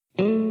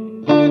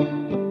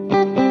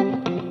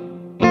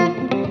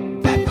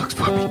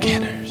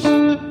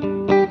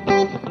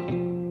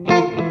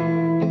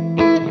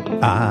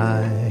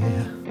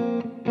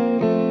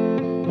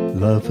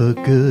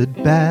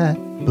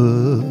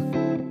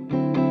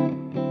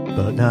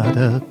but not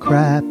a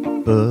crap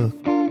book.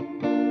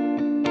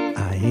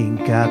 I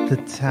ain't got the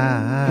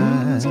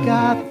time. Who's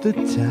got the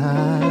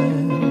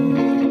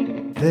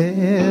time?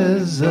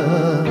 There's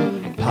a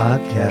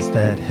podcast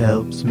that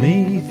helps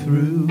me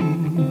through.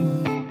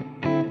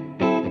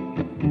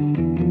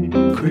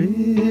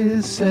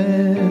 Chris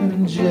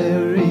and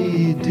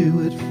Jerry do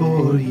it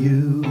for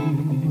you.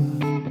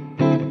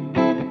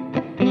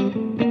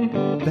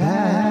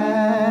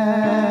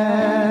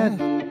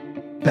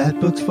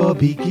 Bad books for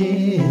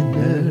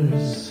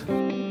beginners.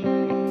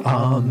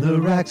 On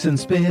the racks and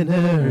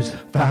spinners,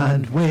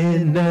 find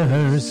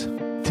winners.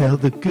 Tell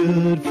the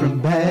good from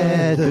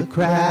bad, the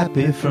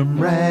crappy from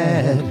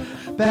rad.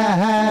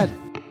 Bad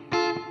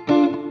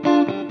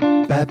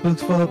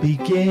books for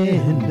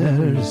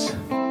beginners.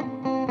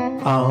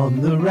 On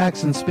the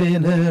racks and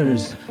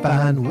spinners,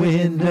 find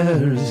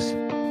winners.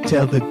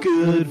 Tell the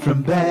good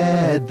from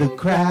bad, the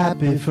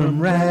crappy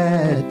from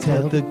rad.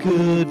 Tell the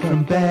good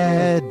from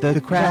bad, the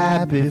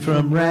crappy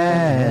from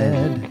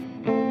rad.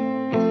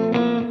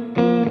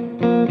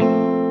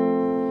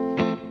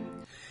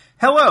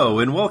 Hello,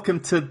 and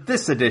welcome to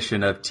this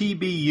edition of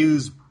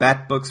TBU's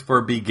Bat Books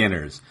for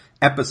Beginners,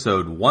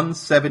 episode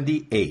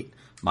 178.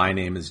 My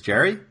name is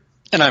Jerry.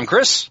 And I'm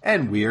Chris.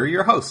 And we are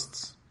your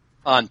hosts.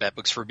 On Bat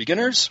Books for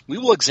Beginners, we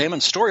will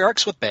examine story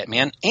arcs with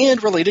Batman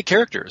and related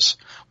characters.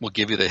 We'll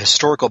give you the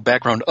historical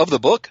background of the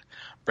book,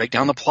 break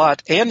down the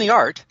plot and the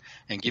art,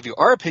 and give you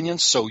our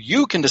opinions so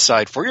you can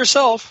decide for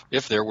yourself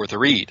if they're worth a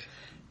read.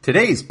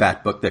 Today's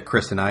Bat Book that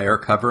Chris and I are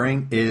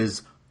covering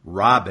is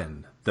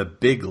Robin, the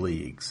Big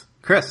Leagues.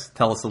 Chris,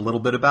 tell us a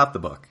little bit about the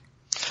book.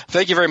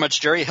 Thank you very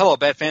much, Jerry. Hello,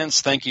 Bat fans.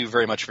 Thank you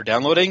very much for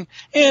downloading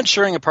and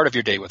sharing a part of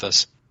your day with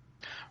us.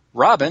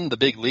 Robin, The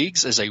Big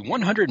Leagues is a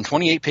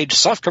 128-page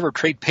softcover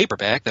trade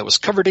paperback that was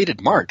cover dated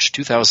March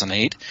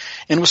 2008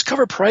 and was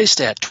cover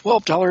priced at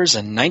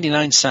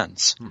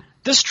 $12.99.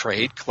 This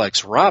trade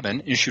collects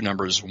Robin issue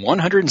numbers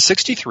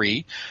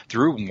 163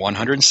 through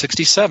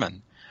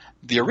 167.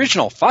 The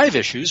original 5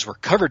 issues were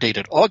cover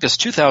dated August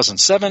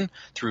 2007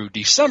 through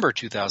December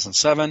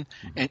 2007,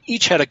 and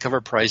each had a cover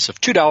price of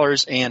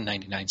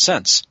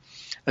 $2.99.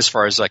 As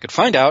far as I could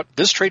find out,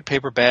 this trade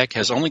paperback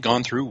has only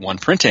gone through one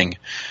printing.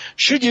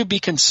 Should you be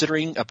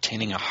considering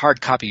obtaining a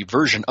hard copy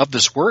version of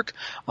this work,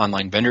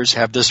 online vendors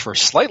have this for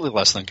slightly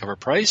less than cover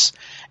price,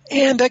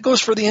 and that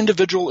goes for the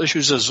individual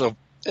issues as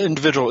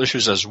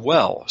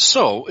well.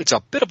 So it's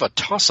a bit of a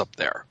toss-up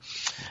there.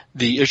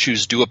 The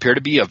issues do appear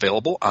to be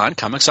available on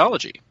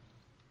Comixology.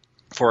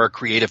 For our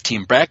creative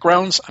team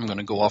backgrounds, I'm going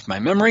to go off my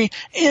memory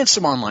and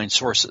some online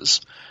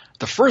sources.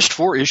 The first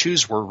 4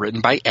 issues were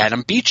written by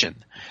Adam Beechin.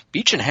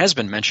 Beechin has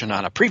been mentioned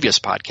on a previous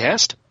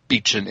podcast.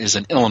 Beechin is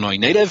an Illinois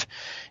native.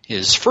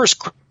 His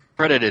first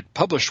credited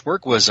published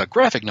work was a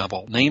graphic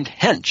novel named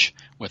Hench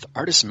with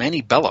artist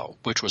Manny Bello,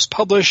 which was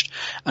published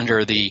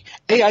under the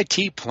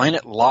AIT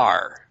Planet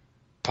Lar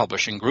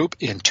publishing group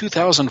in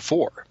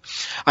 2004.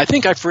 I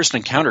think I first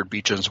encountered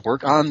Beechin's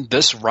work on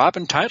this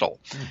Robin title,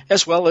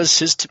 as well as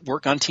his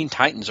work on Teen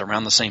Titans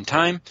around the same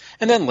time,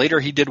 and then later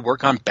he did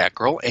work on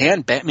Batgirl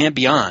and Batman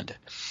Beyond.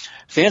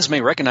 Fans may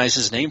recognize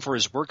his name for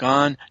his work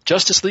on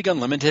Justice League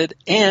Unlimited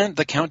and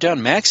the Countdown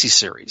Maxi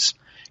series.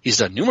 He's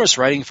done numerous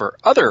writing for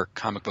other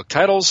comic book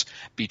titles.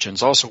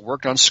 Beechin's also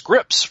worked on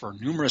scripts for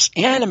numerous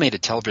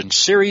animated television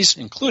series,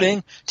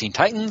 including Teen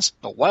Titans,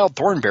 The Wild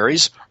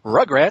Thornberrys,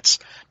 Rugrats,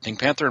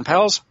 Pink Panther and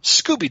Pals,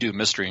 Scooby-Doo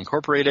Mystery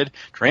Incorporated,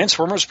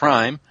 Transformers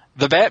Prime,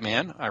 The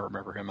Batman, I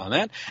remember him on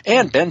that,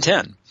 and Ben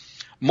 10.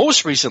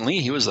 Most recently,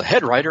 he was the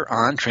head writer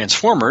on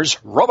Transformers,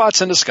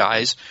 Robots in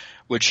Disguise,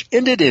 which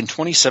ended in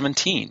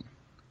 2017.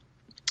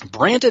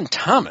 Brandon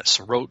Thomas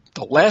wrote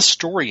the last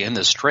story in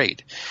this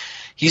trade.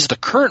 He's the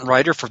current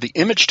writer for the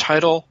Image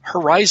title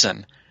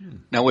Horizon,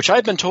 now which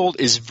I've been told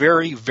is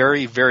very,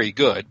 very, very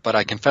good, but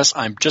I confess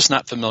I'm just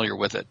not familiar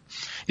with it.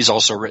 He's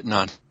also written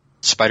on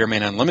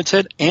Spider-Man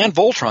Unlimited and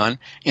Voltron,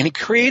 and he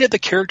created the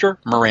character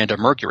Miranda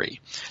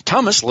Mercury.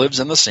 Thomas lives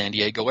in the San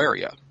Diego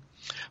area.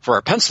 For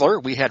our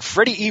penciler, we had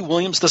Freddie E.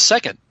 Williams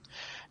II.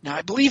 Now,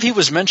 I believe he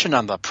was mentioned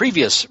on the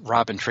previous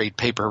Robin trade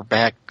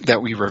paperback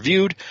that we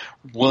reviewed.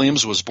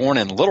 Williams was born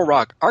in Little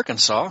Rock,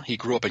 Arkansas. He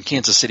grew up in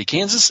Kansas City,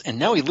 Kansas, and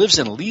now he lives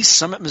in Lee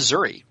Summit,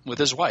 Missouri with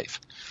his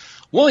wife.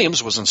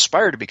 Williams was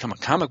inspired to become a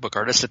comic book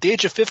artist at the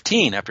age of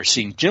 15 after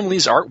seeing Jim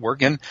Lee's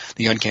artwork in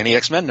The Uncanny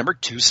X-Men number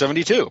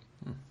 272.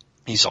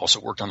 He's also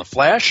worked on The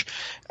Flash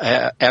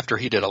after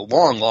he did a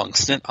long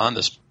stint on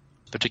this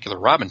particular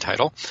Robin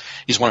title.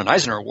 He's won an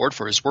Eisner Award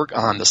for his work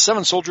on the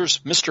Seven Soldiers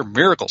Mr.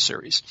 Miracle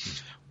series.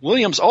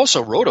 Williams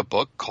also wrote a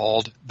book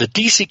called The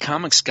DC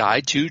Comics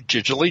Guide to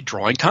Digitally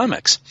Drawing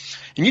Comics.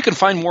 And you can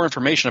find more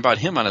information about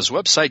him on his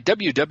website,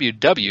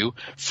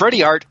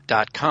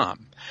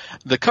 www.freddyart.com.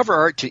 The cover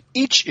art to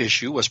each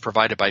issue was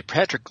provided by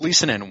Patrick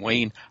Gleason and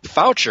Wayne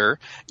Faucher.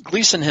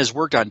 Gleason has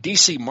worked on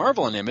DC,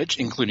 Marvel, and Image,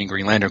 including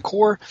Green Lantern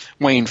Corps.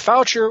 Wayne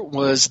Faucher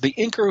was the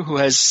inker who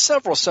has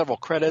several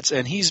credits,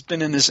 and he's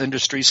been in this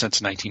industry since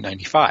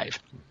 1995.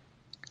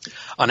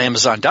 On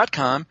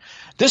Amazon.com,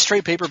 this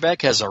trade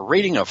paperback has a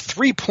rating of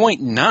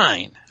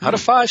 3.9 out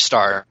of 5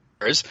 stars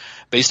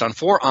based on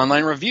 4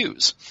 online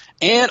reviews.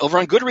 And over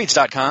on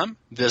Goodreads.com,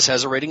 this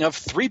has a rating of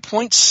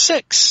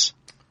 3.6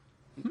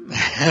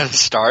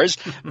 stars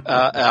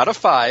out of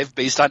 5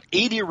 based on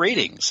 80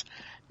 ratings.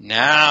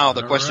 Now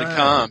the question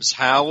comes,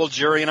 how will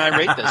Jerry and I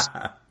rate this?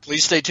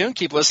 Please stay tuned,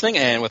 keep listening,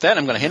 and with that,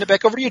 I'm going to hand it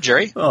back over to you,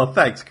 Jerry. Oh,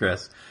 thanks,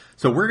 Chris.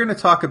 So we're going to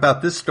talk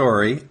about this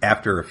story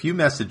after a few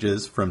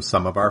messages from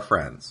some of our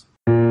friends.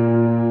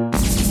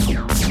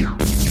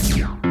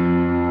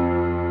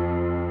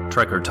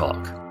 Trekker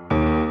Talk,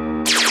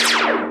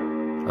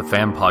 a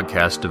fan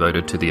podcast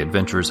devoted to the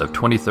adventures of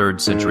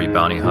 23rd century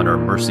bounty hunter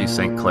Mercy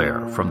St.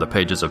 Clair from the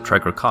pages of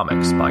Trekker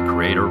Comics by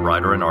creator,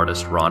 writer, and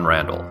artist Ron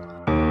Randall.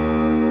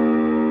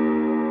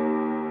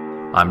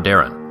 I'm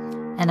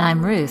Darren. And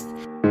I'm Ruth.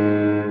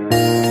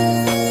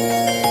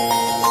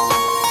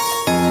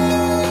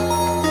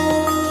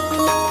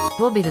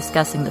 We'll be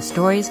discussing the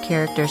stories,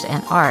 characters,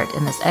 and art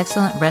in this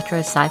excellent retro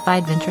sci-fi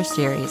adventure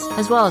series,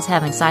 as well as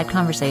having side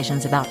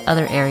conversations about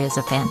other areas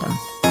of fandom.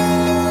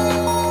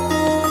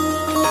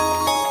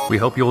 We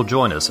hope you'll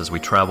join us as we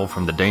travel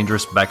from the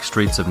dangerous back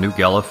streets of New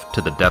Galuf to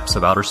the depths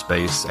of outer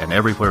space and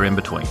everywhere in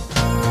between.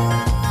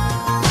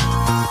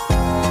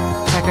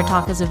 Trekker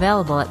Talk is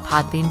available at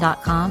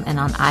podbean.com and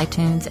on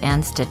iTunes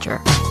and Stitcher.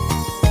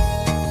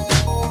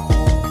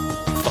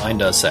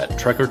 Find us at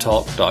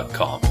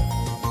trekkertalk.com.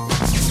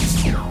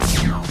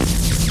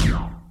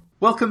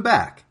 Welcome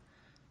back.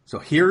 So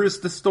here is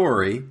the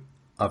story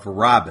of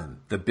Robin,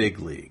 the Big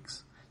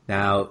Leagues.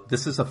 Now,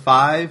 this is a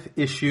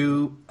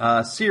 5-issue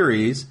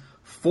series,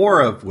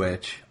 4 of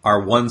which are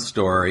one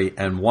story,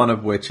 and 1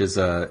 of which is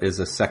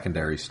a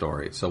secondary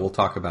story. So we'll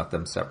talk about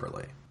them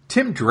separately.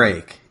 Tim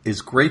Drake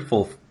is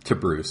grateful to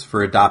Bruce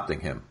for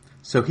adopting him,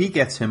 so he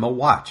gets him a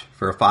watch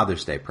for a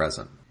Father's Day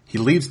present. He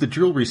leaves the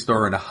jewelry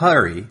store in a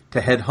hurry to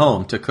head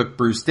home to cook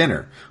Bruce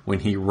dinner when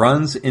he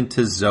runs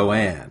into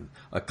Zoanne,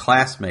 a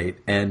classmate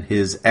and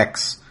his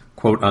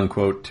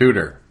ex-quote-unquote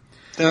tutor.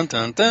 Dun,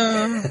 dun,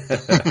 dun.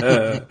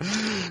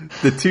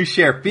 The two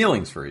share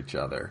feelings for each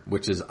other,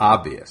 which is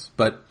obvious,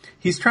 but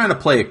he's trying to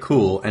play it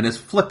cool and is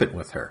flippant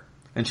with her,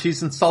 and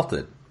she's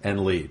insulted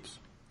and leaves.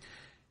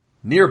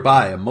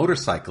 Nearby, a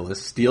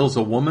motorcyclist steals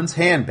a woman's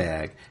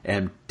handbag,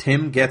 and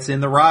Tim gets in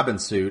the Robin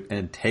suit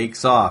and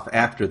takes off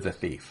after the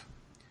thief.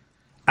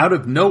 Out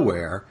of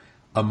nowhere,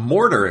 a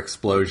mortar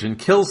explosion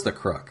kills the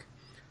crook.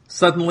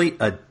 Suddenly,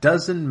 a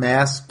dozen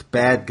masked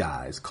bad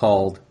guys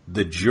called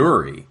the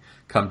Jury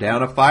come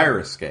down a fire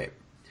escape.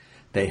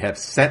 They have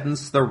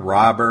sentenced the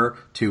robber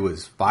to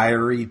his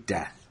fiery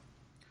death.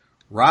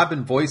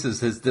 Robin voices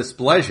his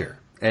displeasure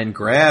and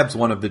grabs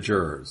one of the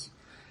jurors.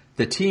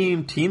 The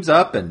team teams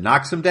up and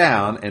knocks him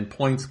down and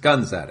points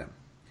guns at him,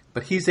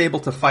 but he's able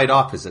to fight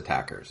off his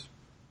attackers.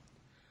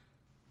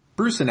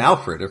 Bruce and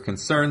Alfred are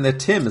concerned that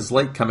Tim is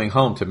late coming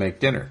home to make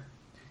dinner.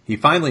 He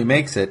finally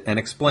makes it and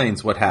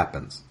explains what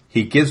happens.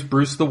 He gives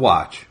Bruce the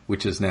watch,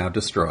 which is now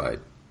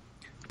destroyed.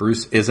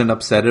 Bruce isn't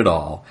upset at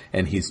all,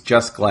 and he's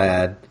just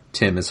glad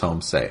Tim is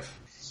home safe.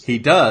 He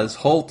does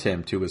hold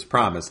Tim to his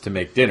promise to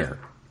make dinner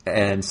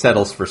and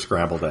settles for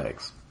scrambled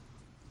eggs.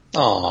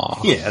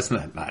 Aww. Yeah, isn't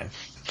that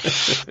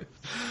nice?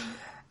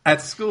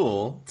 At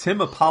school, Tim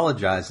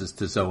apologizes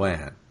to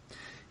Zoanne.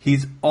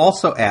 He's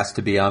also asked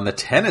to be on the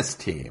tennis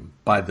team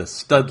by the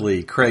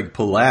studly Craig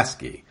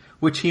Pulaski,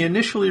 which he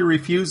initially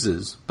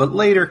refuses, but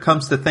later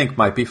comes to think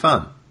might be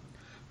fun.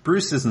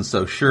 Bruce isn't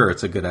so sure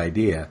it's a good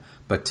idea,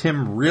 but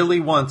Tim really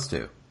wants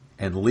to,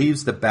 and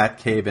leaves the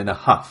Batcave in a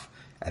huff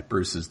at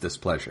Bruce's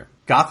displeasure.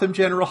 Gotham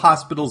General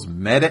Hospital's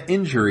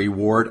Meta-Injury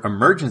Ward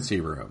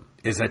emergency room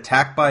is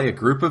attacked by a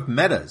group of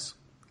metas,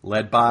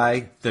 led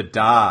by the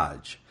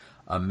Dodge,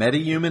 a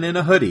meta-human in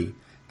a hoodie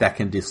that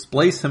can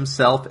displace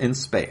himself in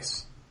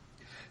space.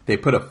 They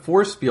put a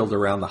force field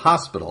around the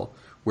hospital,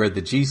 where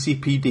the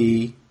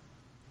GCPD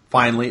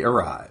finally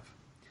arrive.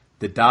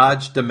 The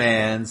Dodge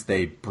demands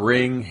they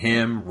bring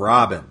him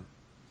Robin.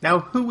 Now,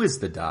 who is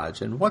the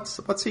Dodge, and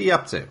what's he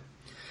up to?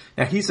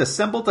 Now, he's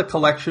assembled a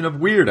collection of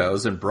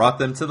weirdos and brought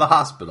them to the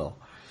hospital.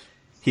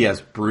 He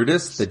has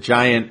Brutus, the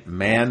giant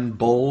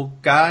man-bull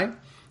guy.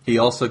 He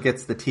also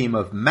gets the team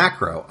of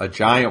Macro, a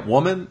giant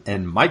woman,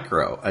 and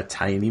Micro, a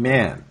tiny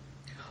man.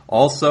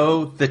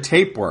 Also, the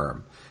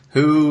Tapeworm,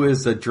 who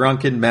is a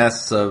drunken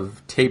mess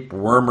of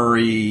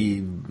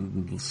tapewormery,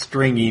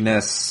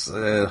 stringiness,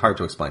 hard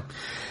to explain.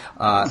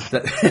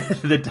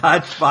 The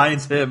Dodge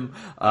finds him,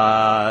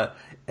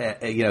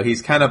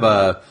 he's kind of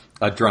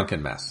a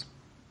drunken mess.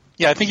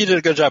 Yeah, I think you did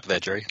a good job of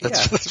that, Jerry.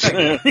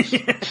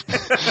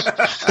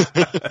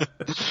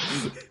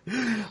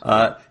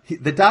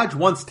 The Dodge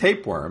wants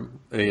Tapeworm,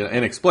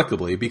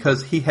 inexplicably,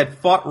 because he had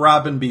fought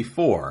Robin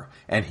before,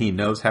 and he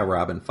knows how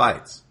Robin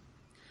fights.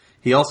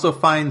 He also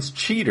finds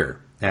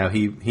Cheater. Now,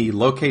 he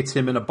locates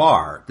him in a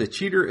bar. The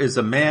Cheater is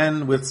a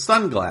man with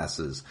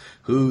sunglasses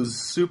whose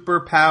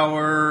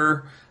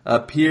superpower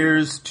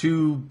appears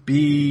to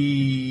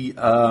be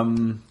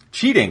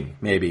cheating,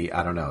 maybe.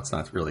 I don't know. It's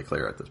not really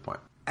clear at this point.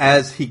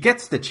 As he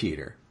gets the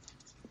Cheater,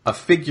 a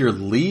figure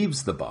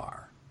leaves the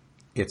bar,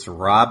 It's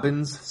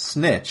Robin's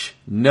snitch,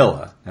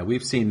 Nilla. Now,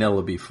 we've seen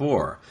Nilla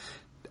before.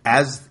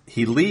 As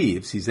he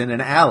leaves, he's in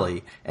an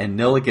alley, and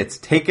Nilla gets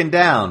taken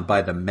down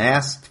by the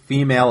masked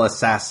female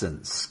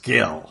assassin,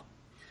 Skill.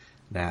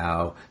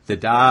 Now, the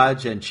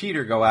Dodge and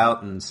Cheater go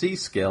out and see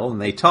Skill,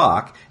 and they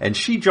talk, and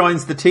she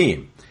joins the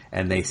team,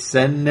 and they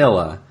send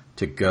Nilla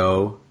to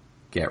go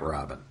get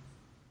Robin.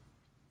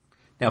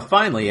 Now,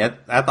 finally,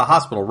 at the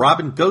hospital,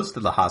 Robin goes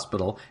to the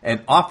hospital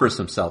and offers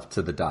himself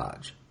to the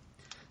Dodge.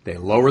 They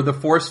lower the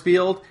force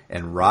field,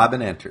 and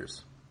Robin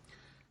enters.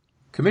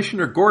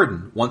 Commissioner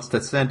Gordon wants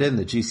to send in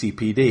the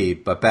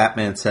GCPD, but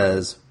Batman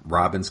says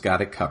Robin's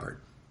got it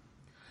covered.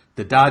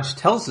 The Dodge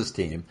tells his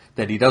team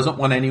that he doesn't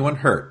want anyone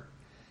hurt.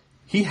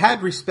 He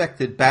had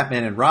respected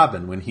Batman and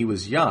Robin when he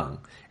was young,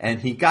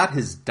 and he got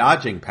his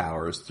dodging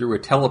powers through a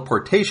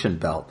teleportation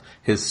belt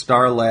his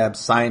Star Labs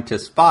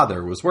scientist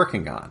father was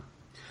working on.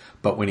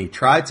 But when he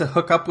tried to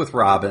hook up with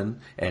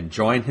Robin and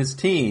join his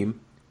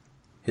team,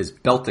 his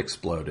belt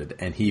exploded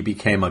and he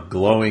became a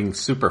glowing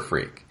super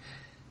freak.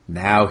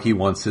 Now he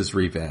wants his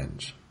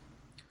revenge.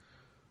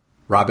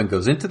 Robin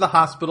goes into the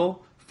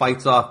hospital,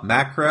 fights off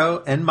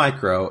Macro and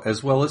Micro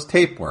as well as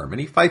Tapeworm, and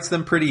he fights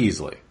them pretty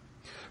easily.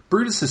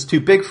 Brutus is too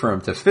big for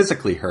him to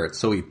physically hurt,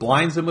 so he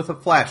blinds him with a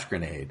flash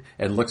grenade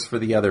and looks for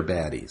the other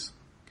baddies.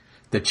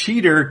 The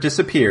Cheater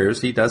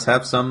disappears. He does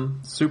have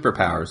some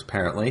superpowers,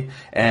 apparently,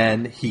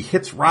 and he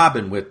hits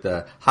Robin with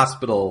the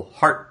hospital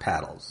heart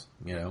paddles.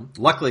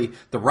 Luckily,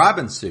 the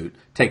Robin suit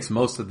takes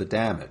most of the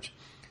damage.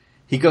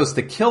 He goes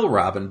to kill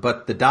Robin,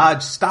 but the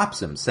Dodge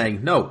stops him,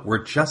 saying, "No,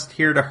 we're just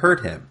here to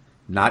hurt him,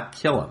 not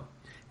kill him."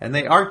 And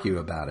they argue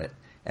about it.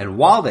 And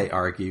while they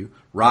argue,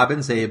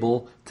 Robin's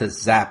able to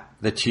zap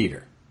the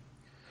Cheater.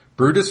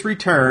 Brutus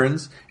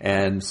returns,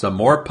 and some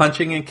more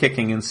punching and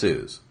kicking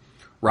ensues.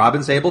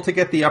 Robin's able to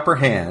get the upper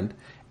hand,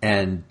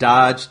 and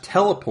Dodge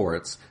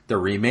teleports the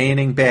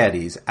remaining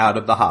baddies out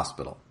of the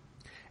hospital.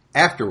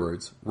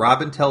 Afterwards,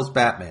 Robin tells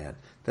Batman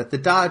that the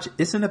Dodge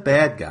isn't a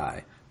bad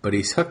guy, but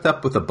he's hooked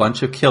up with a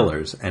bunch of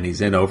killers, and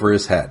he's in over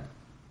his head.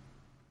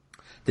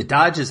 The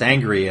Dodge is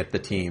angry at the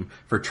team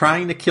for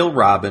trying to kill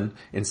Robin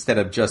instead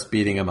of just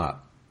beating him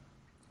up.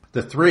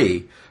 The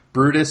three,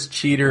 Brutus,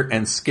 Cheater,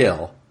 and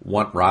Skill,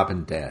 want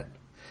Robin dead.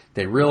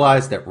 They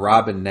realize that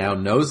Robin now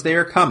knows they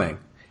are coming,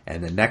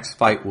 and the next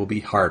fight will be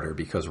harder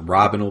because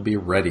Robin will be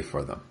ready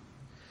for them.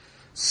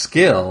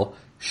 Skill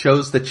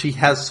shows that she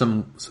has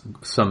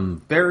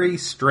some very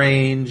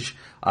strange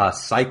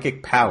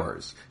psychic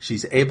powers.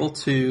 She's able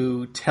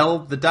to tell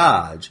the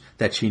Dodge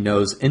that she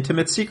knows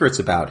intimate secrets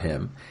about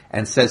him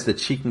and says that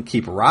she can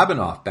keep Robin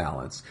off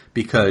balance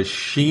because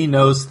she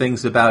knows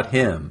things about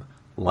him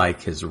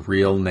like his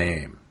real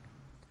name.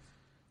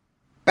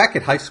 Back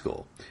at high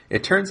school,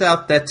 it turns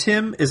out that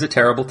Tim is a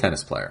terrible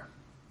tennis player.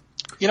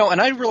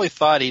 And I really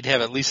thought he'd have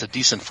at least a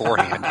decent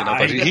forehand,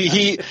 but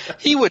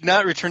he would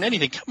not return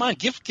anything. Come on,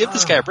 give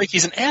this guy a break.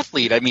 He's an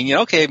athlete. I mean,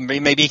 okay,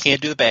 maybe he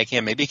can't do the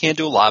backhand, maybe he can't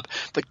do a lob,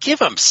 but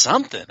give him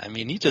something. I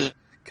mean, he just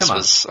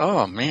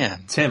oh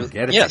man. Tim,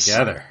 get it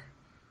together.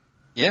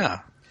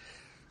 Yeah.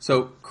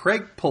 So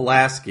Craig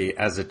Pulaski,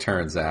 as it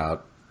turns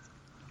out,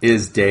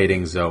 is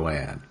dating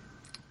Zoanne,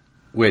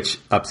 which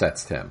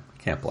upsets Tim.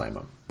 Can't blame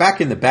him.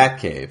 Back in the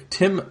Batcave,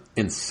 Tim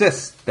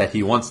insists that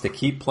he wants to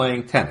keep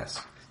playing tennis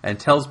and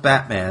tells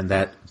Batman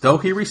that, though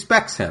he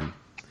respects him,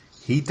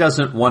 he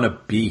doesn't want to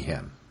be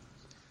him.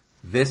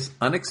 This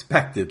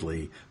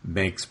unexpectedly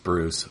makes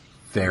Bruce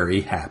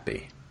very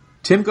happy.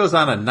 Tim goes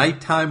on a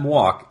nighttime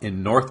walk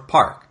in North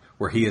Park,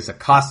 where he is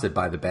accosted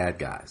by the bad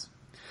guys.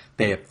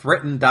 They have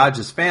threatened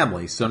Dodge's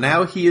family, so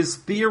now he is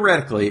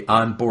theoretically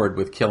on board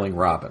with killing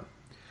Robin.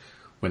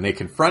 When they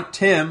confront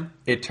Tim,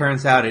 it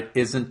turns out it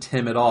isn't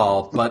Tim at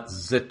all, but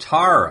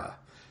Zatara,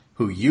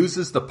 who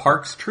uses the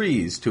park's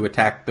trees to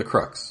attack the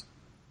crooks.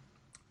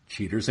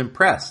 Cheater's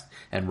impressed,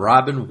 and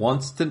Robin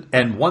wants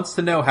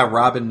to know how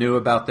Robin knew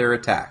about their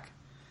attack.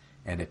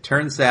 And it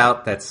turns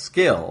out that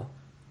Skill,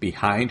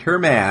 behind her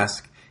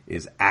mask,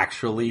 is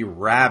actually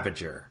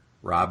Ravager,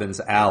 Robin's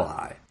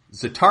ally.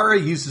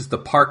 Zatara uses the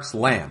park's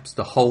lamps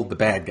to hold the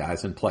bad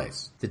guys in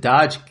place. The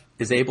Dodge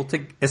is able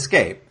to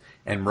escape,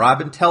 and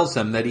Robin tells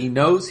him that he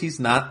knows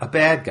he's not a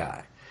bad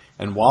guy.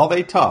 And while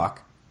they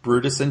talk,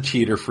 Brutus and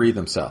Cheater free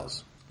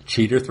themselves.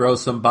 Cheater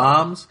throws some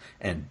bombs,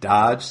 and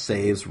Dodge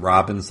saves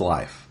Robin's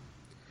life.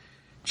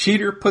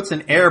 Cheater puts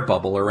an air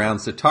bubble around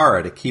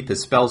Zatara to keep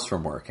his spells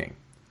from working.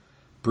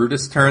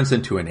 Brutus turns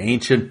into an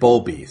ancient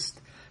bull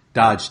beast.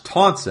 Dodge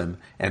taunts him,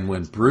 and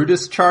when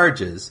Brutus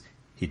charges,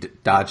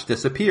 Dodge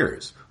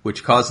disappears,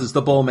 which causes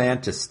the Bullman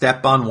to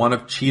step on one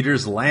of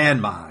Cheater's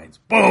landmines.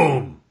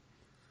 Boom!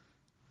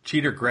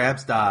 Cheater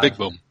grabs Dodge. Big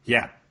boom.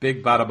 Yeah,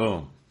 big bada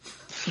boom.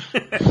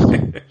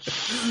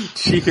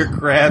 Cheater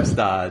grabs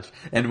Dodge,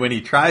 and when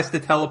he tries to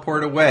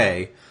teleport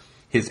away,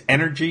 his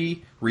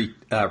energy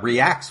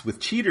reacts with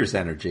Cheater's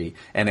energy,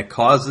 and it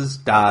causes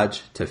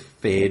Dodge to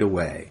fade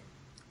away.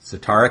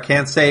 Zatara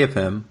can't save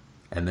him,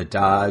 and the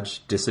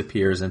Dodge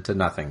disappears into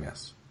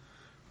nothingness.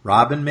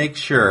 Robin makes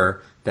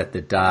sure that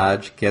the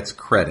Dodge gets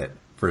credit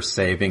for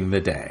saving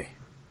the day.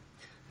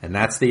 And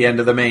that's the end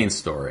of the main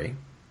story.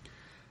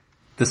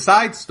 The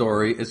side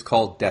story is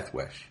called Death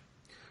Wish.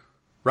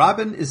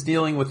 Robin is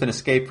dealing with an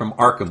escape from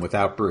Arkham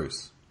without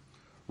Bruce.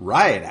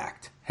 Riot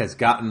Act has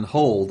gotten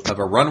hold of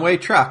a runaway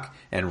truck,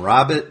 and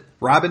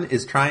Robin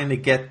is trying to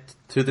get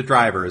to the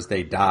driver as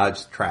they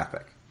dodge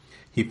traffic.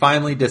 He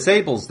finally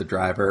disables the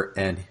driver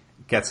and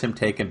gets him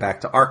taken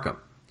back to Arkham.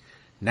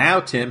 Now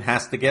Tim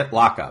has to get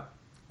Lockup,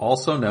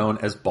 also known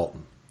as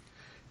Bolton.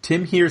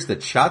 Tim hears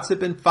that shots have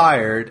been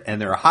fired and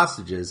there are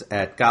hostages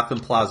at Gotham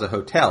Plaza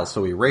Hotel,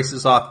 so he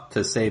races off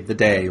to save the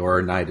day,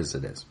 or night as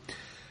it is.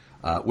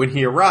 When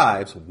he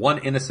arrives, one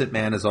innocent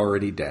man is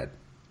already dead.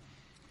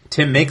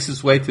 Tim makes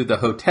his way through the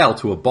hotel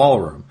to a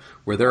ballroom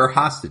where there are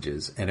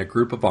hostages and a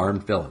group of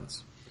armed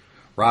villains.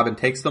 Robin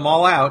takes them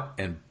all out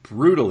and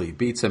brutally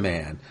beats a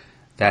man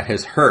that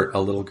has hurt a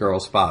little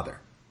girl's father.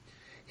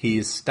 He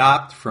is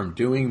stopped from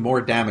doing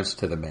more damage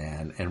to the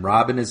man, and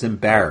Robin is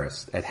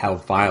embarrassed at how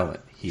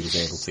violent he was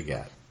able to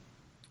get.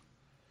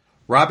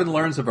 Robin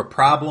learns of a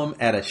problem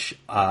at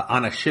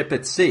on a ship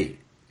at sea.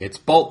 It's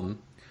Bolton.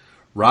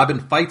 Robin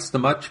fights the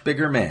much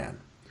bigger man.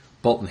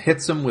 Bolton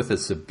hits him with a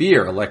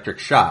severe electric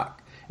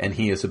shock, and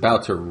he is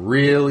about to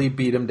really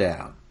beat him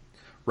down.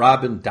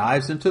 Robin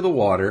dives into the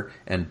water,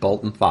 and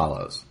Bolton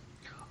follows.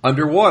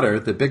 Underwater,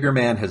 the bigger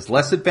man has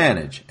less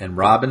advantage, and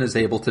Robin is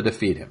able to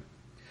defeat him.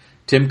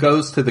 Tim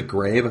goes to the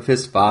grave of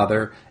his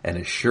father and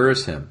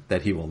assures him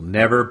that he will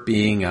never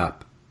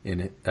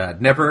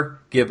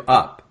give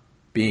up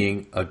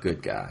being a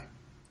good guy.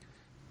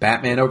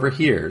 Batman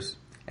overhears,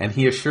 and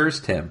he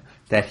assures Tim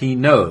that he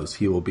knows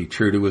he will be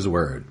true to his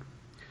word.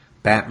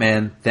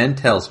 Batman then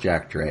tells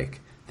Jack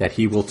Drake that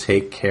he will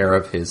take care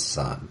of his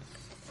son.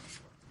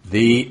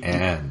 The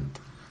end.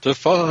 To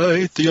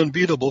fight the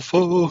unbeatable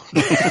foe.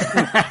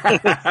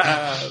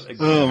 Exactly.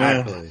 Oh,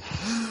 man.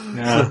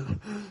 Yeah.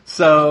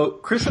 So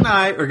Chris and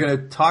I are going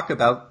to talk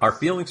about our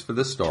feelings for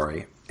this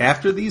story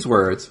after these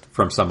words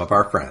from some of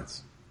our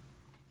friends.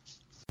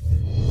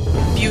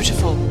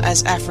 Beautiful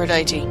as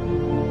Aphrodite.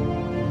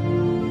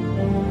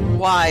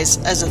 Wise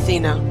as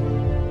Athena.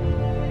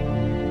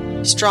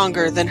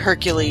 Stronger than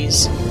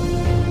Hercules.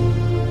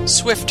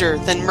 Swifter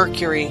than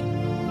Mercury.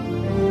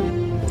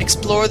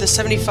 Explore the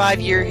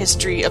 75-year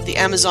history of the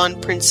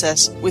Amazon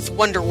princess with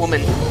Wonder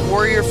Woman,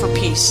 Warrior for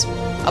Peace,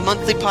 a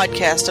monthly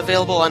podcast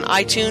available on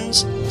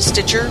iTunes,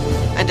 Stitcher,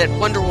 and at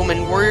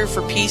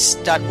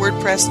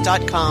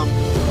wonderwomanwarriorforpeace.wordpress.com.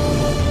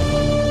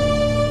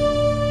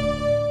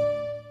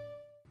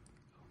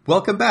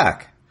 Welcome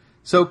back.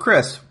 So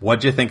Chris,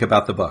 what'd you think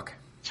about the book?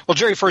 Well,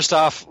 Jerry, first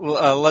off,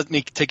 let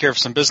me take care of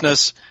some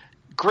business.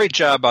 Great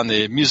job on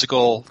the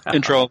musical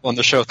intro on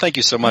the show. Thank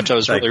you so much. That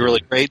was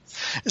really great.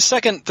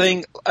 Second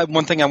thing,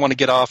 one thing I want to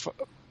get off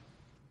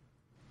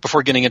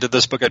before getting into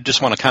this book, I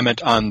just want to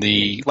comment on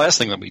the last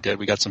thing that we did.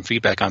 We got some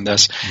feedback on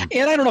this.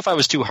 And I don't know if I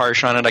was too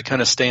harsh on it. I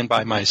kind of stand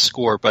by my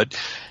score. But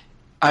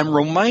I'm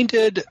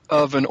reminded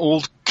of an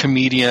old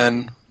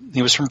comedian.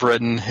 He was from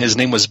Britain. His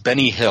name was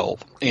Benny Hill.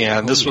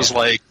 And this was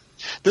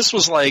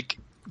like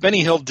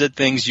Benny Hill did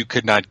things you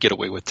could not get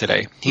away with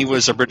today. He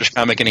was a British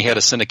comic, and he had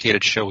a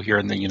syndicated show here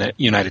in the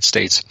United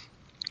States.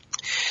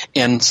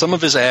 And some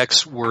of his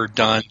acts were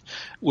done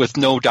with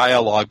no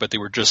dialogue, but they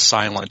were just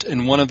silent.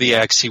 And one of the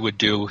acts he would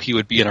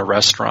be in a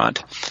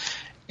restaurant,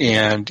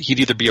 and he'd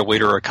either be a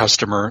waiter or a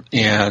customer,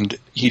 and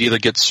he'd either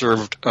get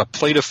served a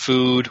plate of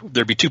food,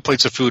 there'd be 2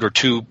 plates of food or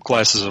 2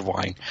 glasses of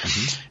wine.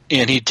 Mm-hmm.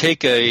 And he'd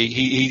take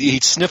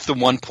he'd sniff the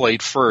one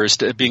plate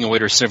first, being a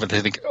waiter sniffing, they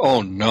think,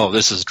 oh no,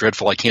 this is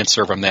dreadful, I can't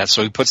serve him that.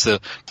 So he puts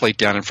the plate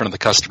down in front of the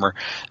customer.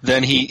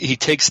 Then he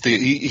takes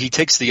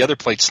the other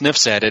plate,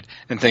 sniffs at it,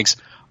 and thinks,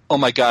 oh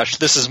my gosh,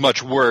 this is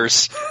much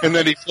worse. And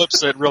then he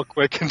flips it real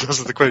quick and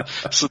does it quick,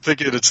 so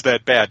thinking it's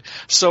that bad.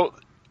 So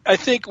I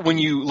think when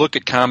you look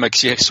at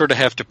comics, you sort of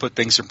have to put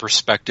things in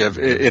perspective.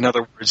 In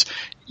other words,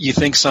 you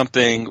think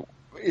something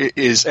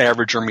is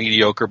average or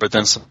mediocre, but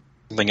then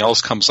something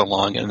else comes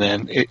along, and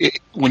then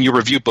when you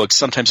review books,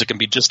 sometimes it can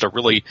be just a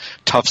really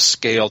tough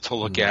scale to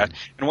look at.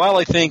 And while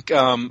I think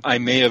I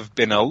may have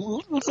been a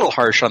little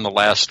harsh on the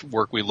last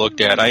work we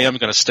looked at, I am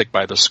going to stick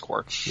by the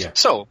score. Yeah.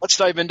 So let's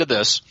dive into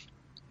this.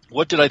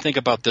 What did I think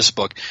about this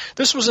book?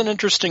 This was an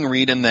interesting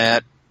read in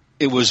that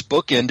it was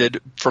bookended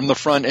from the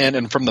front end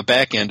and from the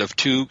back end of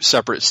 2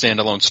 separate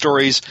standalone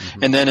stories.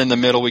 Mm-hmm. And then in the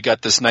middle, we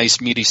got this nice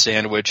meaty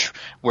sandwich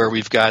where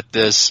we've got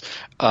this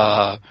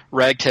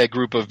ragtag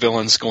group of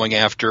villains going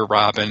after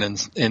Robin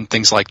and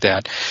things like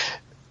that.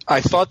 I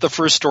thought the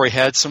first story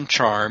had some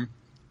charm.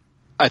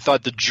 I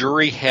thought the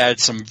jury had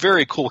some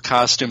very cool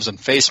costumes and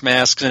face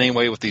masks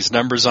anyway with these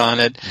numbers on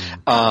it.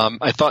 Mm-hmm.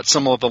 I thought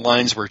some of the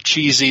lines were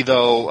cheesy,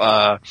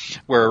 though,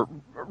 where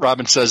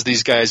Robin says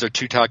these guys are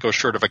 2 tacos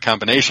short of a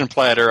combination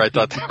platter. I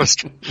thought that was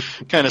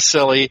kind of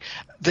silly.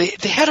 They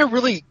had a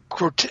really,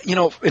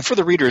 and for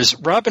the readers,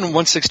 Robin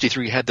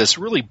 163 had this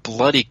really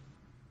bloody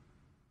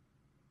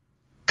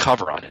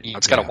cover on it.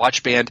 It's got a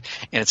watch band,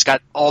 and it's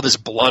got all this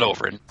blood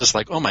over it. Just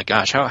like, oh my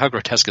gosh, how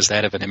grotesque is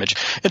that of an image?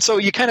 And so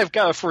you kind of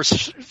got for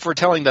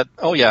telling that,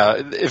 oh yeah,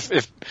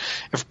 if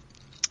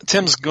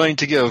Tim's going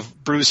to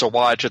give Bruce a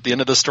watch at the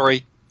end of the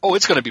story, Oh,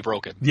 it's going to be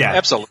broken. Yeah,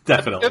 absolutely,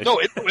 definitely. No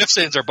ifs,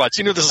 ands, or buts.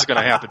 You knew this was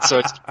going to happen, so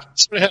it's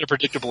sort of had a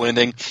predictable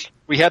ending.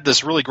 We had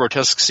this really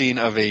grotesque scene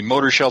of a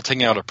motor shell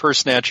taking out a purse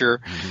snatcher,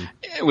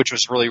 which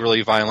was really,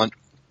 really violent.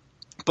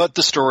 But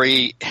the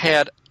story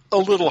had a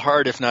little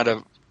hard, if not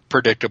a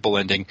predictable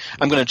ending.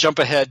 I'm going to jump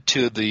ahead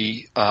to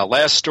the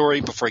last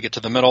story before I get to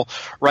the middle.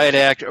 Riot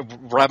Act,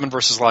 Robin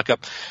versus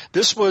Lockup.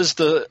 This was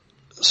the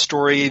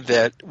story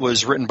that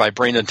was written by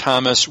Brandon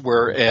Thomas,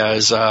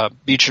 whereas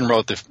Beechin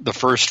wrote the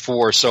first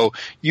four. So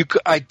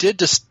I did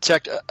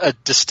detect a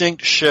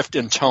distinct shift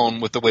in tone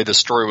with the way the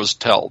story was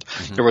told.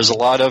 There was a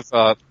lot of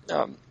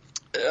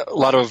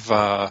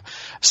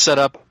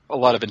setup, a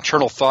lot of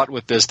internal thought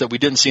with this that we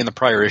didn't see in the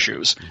prior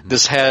issues.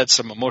 This had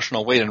some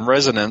emotional weight and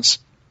resonance.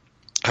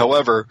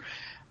 However,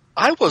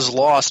 I was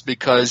lost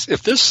because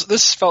if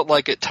this felt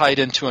like it tied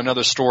into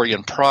another story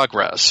in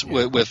progress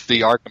with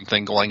the Arkham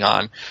thing going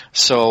on.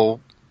 So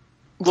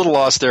a little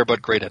lost there,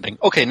 but great ending.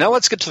 Okay, now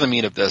let's get to the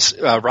meat of this.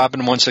 Robin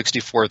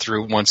 164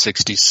 through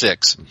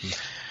 166.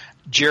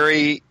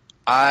 Jerry,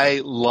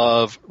 I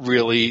love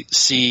really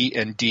C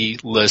and D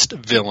list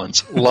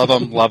villains. Love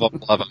them, love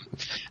them, love them.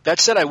 That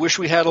said, I wish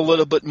we had a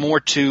little bit more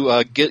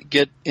to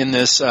get in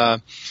this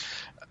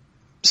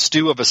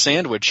stew of a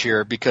sandwich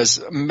here, because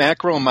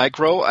macro and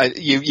micro,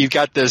 you've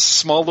got this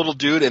small little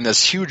dude and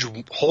this huge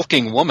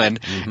hulking woman,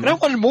 and I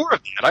wanted more of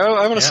that.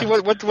 I want to see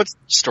what's the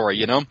story,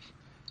 you know?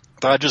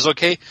 Dodge is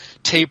okay.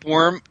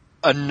 Tapeworm,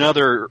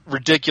 another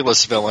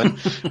ridiculous villain,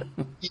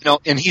 you know,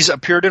 and he's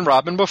appeared in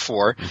Robin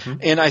before,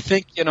 and I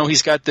think, you know,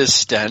 he's got this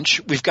stench.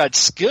 We've got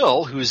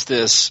Skill, who's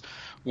this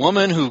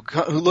woman who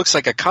looks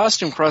like a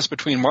costume cross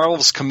between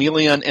Marvel's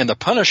Chameleon and the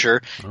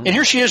Punisher, and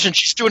here she is, and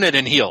she's doing it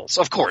in heels.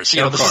 Of course,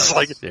 you know, this is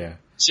like,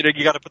 you know,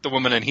 you got to put the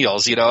woman in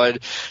heels, you know,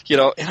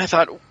 and I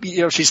thought,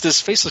 you know, she's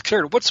this faceless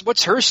character.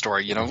 What's her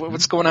story? You know,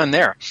 what's going on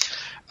there?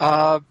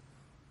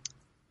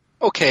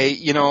 Okay,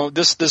 you know,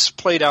 this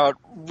played out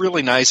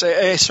really nice.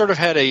 I sort of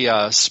had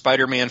a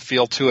Spider-Man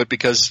feel to it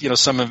because, you know,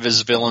 some of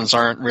his villains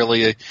aren't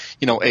really,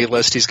 you know,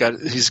 A-list. He's got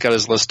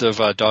his list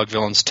of dog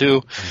villains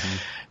too.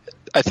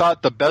 I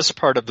thought the best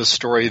part of the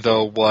story,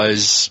 though,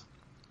 was,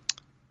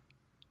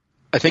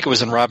 I think it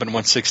was in Robin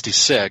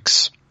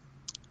 166.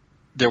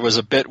 There was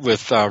a bit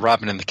with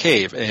Robin in the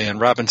cave,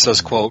 and Robin says,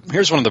 quote,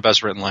 here's one of the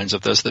best written lines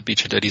of this that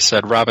Beechin did. He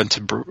said, Robin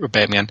to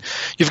Batman,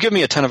 you've given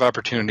me a ton of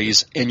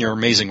opportunities, and you're an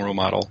amazing role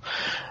model.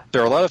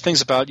 There are a lot of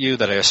things about you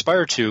that I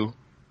aspire to,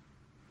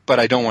 but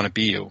I don't want to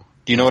be you.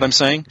 Do you know what I'm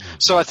saying?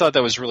 So I thought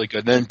that was really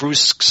good. Then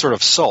Bruce sort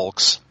of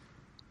sulks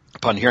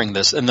upon hearing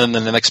this, and then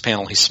in the next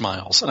panel he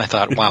smiles, and I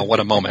thought, wow, what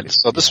a moment.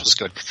 So this was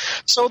good.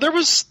 So there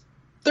was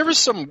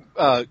some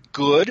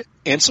good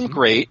and some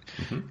great,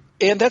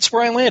 and that's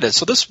where I landed.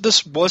 So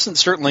this wasn't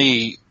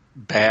certainly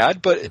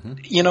bad, but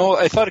you know,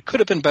 I thought it could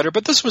have been better,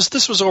 but this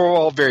was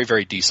overall very,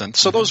 very decent.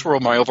 So those were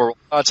my overall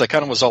thoughts. I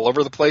kind of was all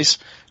over the place.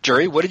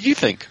 Jerry, what did you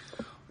think?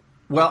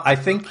 Well, I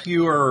think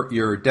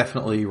you're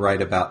definitely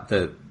right about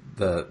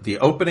the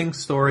opening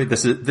story.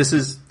 This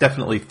is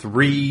definitely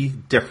three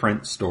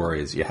different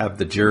stories. You have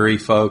the jury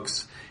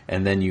folks,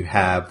 and then you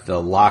have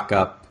the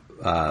lockup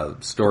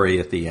story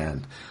at the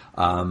end.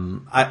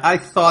 I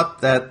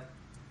thought that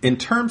in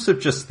terms of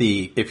just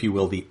the, if you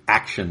will, the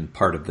action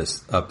part of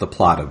the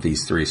plot of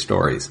these three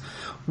stories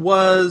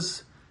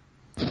was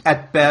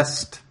at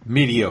best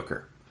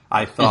mediocre.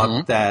 I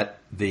thought that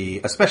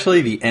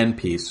especially the end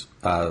piece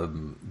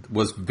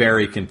was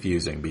very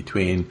confusing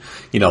between,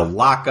 you know,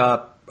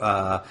 lockup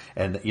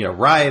and, you know,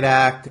 riot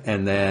act,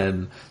 and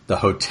then the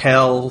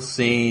hotel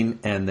scene,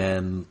 and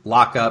then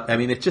lockup. I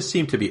mean, it just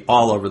seemed to be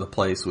all over the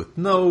place with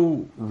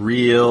no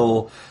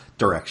real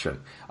direction.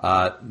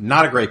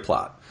 Not a great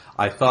plot.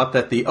 I thought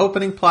that the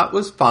opening plot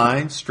was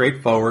fine,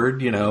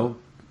 straightforward. You know,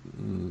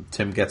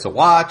 Tim gets a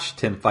watch,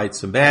 Tim fights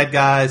some bad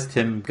guys,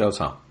 Tim goes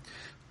home.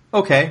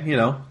 Okay, you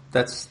know,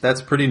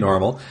 that's pretty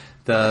normal.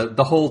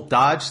 The whole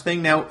Dodge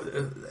thing now,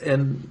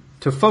 and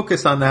to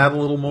focus on that a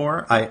little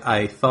more,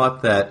 I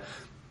thought that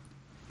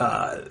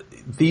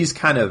these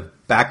kind of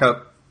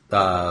backup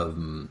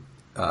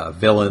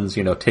villains,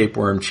 you know,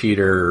 Tapeworm,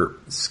 Cheater,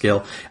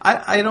 Skill,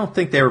 I don't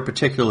think they were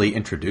particularly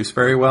introduced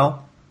very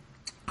well.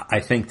 I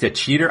think that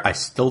Cheater, I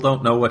still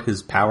don't know what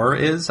his power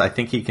is. I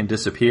think he can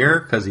disappear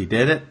because he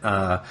did it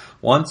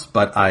once,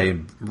 but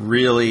I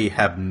really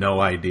have no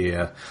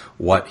idea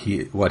what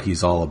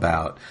he's all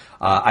about.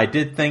 I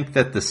did think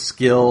that the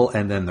Skill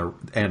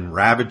and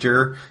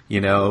Ravager,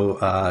 you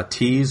know,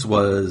 tease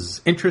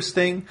was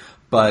interesting,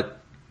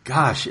 but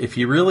gosh, if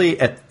you really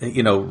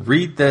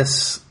read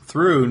this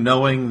through,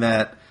 knowing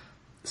that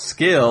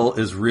Skill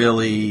is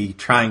really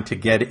trying to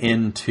get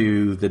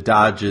into the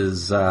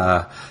Dodge's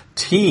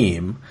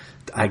team,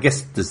 I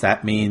guess, does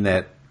that mean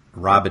that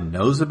Robin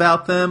knows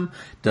about them?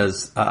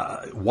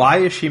 Why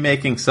is she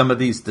making some of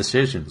these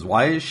decisions?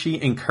 Why is she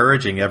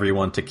encouraging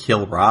everyone to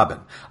kill Robin?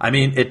 I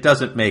mean, it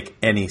doesn't make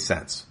any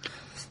sense.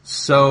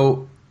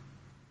 So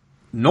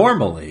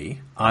normally,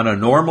 on a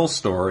normal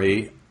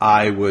story,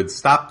 I would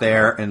stop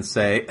there and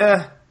say,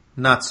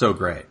 not so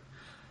great.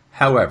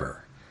 However,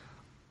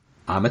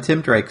 I'm a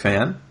Tim Drake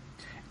fan,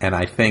 And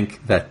I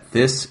think that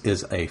this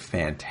is a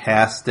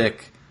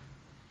fantastic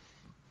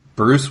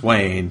Bruce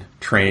Wayne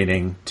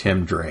training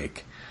Tim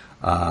Drake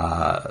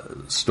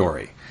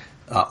story.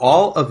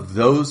 All of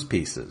those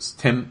pieces,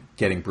 Tim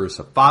getting Bruce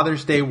a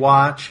Father's Day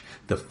watch,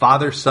 the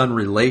father-son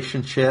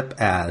relationship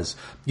as,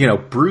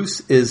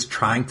 Bruce is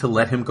trying to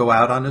let him go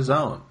out on his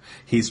own.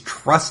 He's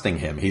trusting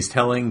him. He's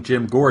telling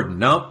Jim Gordon,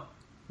 nope,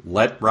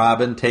 let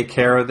Robin take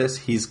care of this.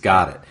 He's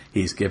got it.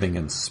 He's giving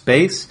him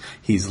space.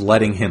 He's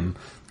letting him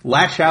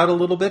lash out a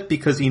little bit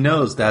because he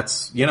knows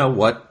that's,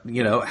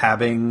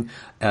 having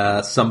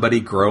somebody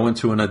grow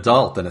into an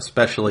adult, and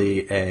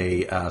especially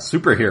a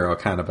superhero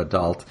kind of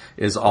adult,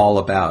 is all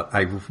about.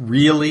 I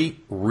really,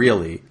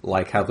 really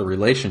like how the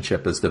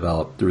relationship is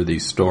developed through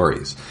these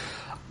stories.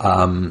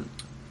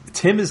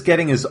 Tim is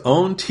getting his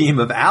own team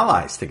of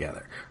allies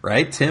together,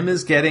 right? Tim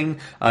is getting,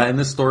 in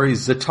the story,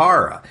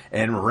 Zatara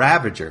and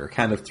Ravager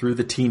kind of through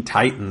the Teen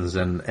Titans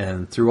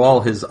and through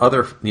all his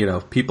other,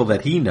 people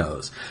that he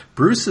knows.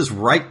 Bruce is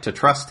right to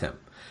trust him,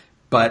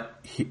 but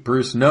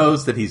Bruce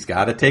knows that he's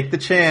got to take the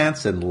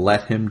chance and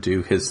let him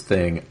do his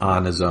thing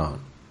on his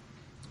own.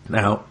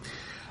 Now,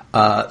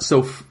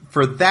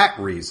 for that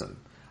reason,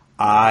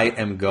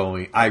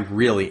 I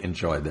really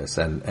enjoyed this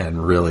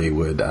and really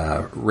would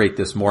rate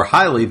this more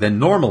highly than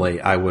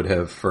normally I would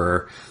have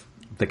for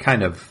the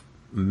kind of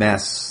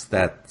mess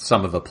that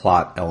some of the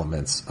plot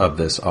elements of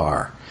this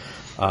are.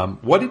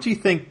 What did you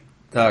think,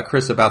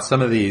 Chris, about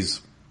some of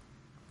these,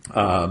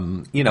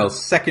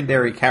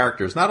 secondary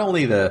characters? Not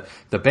only the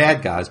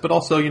bad guys, but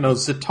also,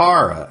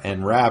 Zatara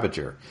and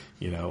Ravager,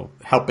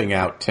 helping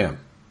out Tim.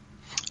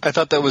 I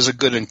thought that was a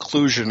good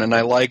inclusion, and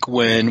I like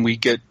when we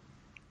get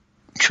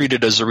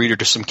treated as a reader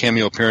to some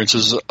cameo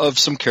appearances of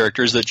some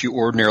characters that you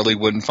ordinarily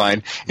wouldn't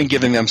find and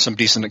giving them some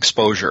decent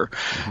exposure.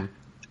 Mm-hmm.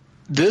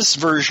 This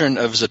version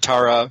of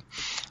Zatara,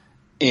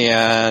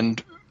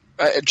 and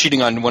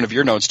cheating on one of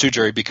your notes too,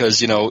 Jerry, because,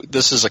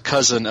 this is a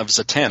cousin of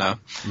Zatanna.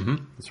 Mm-hmm.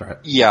 That's right.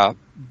 Yeah,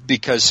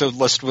 because,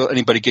 will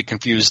anybody get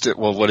confused?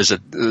 Well, what is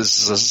it? Is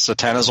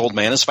Zatanna's old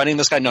man is fighting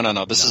this guy? No.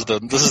 This is the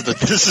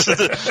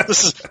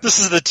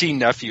teen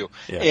nephew.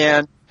 Yeah.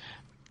 And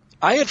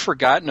I had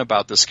forgotten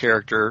about this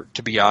character,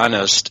 to be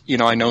honest.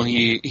 I know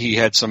he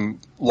had some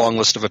long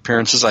list of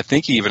appearances. I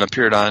think he even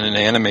appeared on an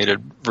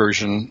animated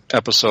version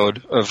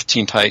episode of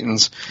Teen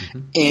Titans. Mm-hmm.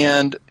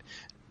 And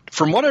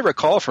from what I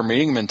recall from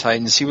reading him in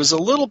Titans, he was a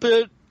little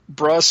bit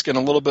brusque and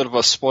a little bit of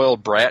a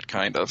spoiled brat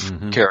kind of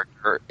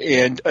character.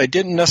 And I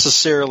didn't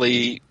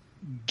necessarily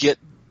get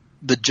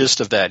the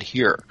gist of that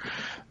here.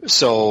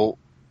 So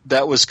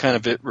that was kind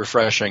of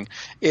refreshing.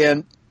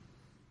 And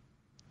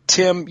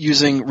Tim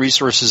using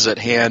resources at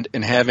hand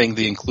and having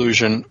the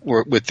inclusion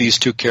with these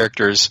two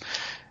characters,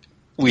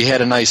 we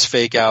had a nice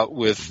fake out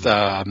with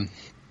the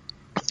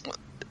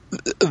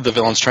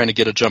villains trying to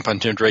get a jump on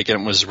Tim Drake,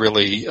 and it was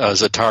really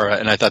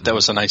Zatara, and I thought that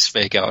was a nice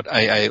fake out.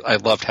 I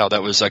loved how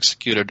that was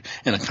executed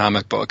in a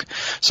comic book.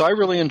 So I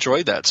really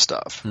enjoyed that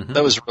stuff. Mm-hmm.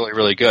 That was really,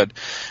 really good.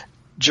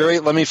 Jerry,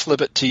 let me flip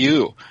it to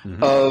you.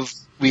 Mm-hmm.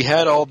 We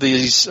had all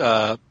these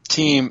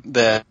team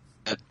that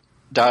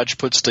Dodge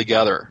puts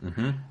together.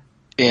 Mm-hmm.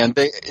 And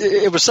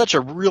it was such a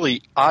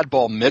really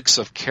oddball mix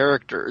of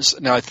characters.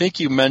 Now, I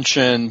think you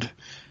mentioned,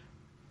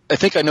 I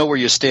think I know where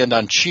you stand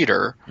on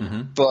Cheater,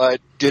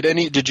 but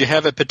did you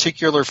have a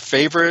particular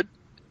favorite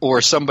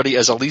or somebody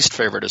as a least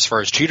favorite as far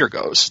as Cheater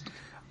goes?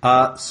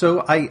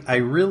 So I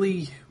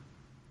really,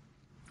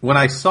 when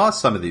I saw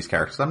some of these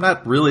characters, I'm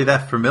not really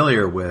that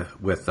familiar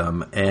with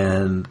them,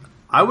 and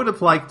I would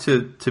have liked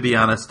to be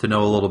honest, to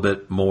know a little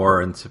bit more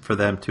and for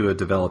them to have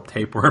developed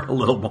Tapeworm a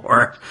little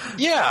more.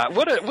 Yeah,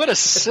 what a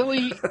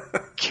silly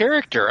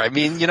character. I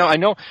mean, I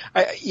know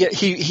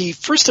he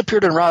first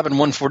appeared in Robin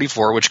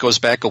 144, which goes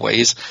back a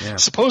ways. Yeah.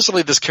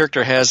 Supposedly, this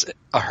character has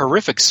a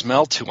horrific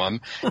smell to him,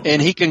 and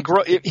he can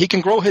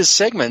grow his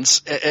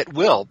segments at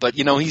will. But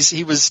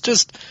he was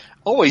just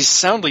always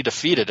soundly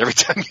defeated every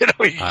time he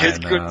gets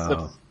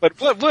good. But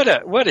what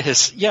a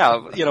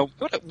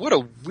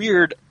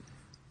weird,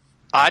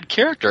 odd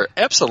character.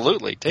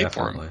 Absolutely.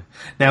 Tapeworm.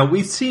 Now,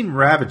 we've seen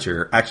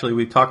Ravager. Actually,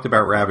 we talked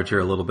about Ravager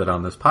a little bit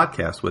on this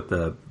podcast with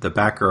the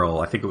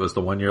Batgirl. I think it was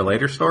the 1 Year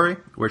Later story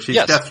where she's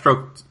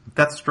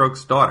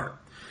Deathstroke's daughter.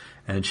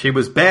 And she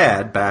was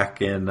bad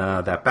back in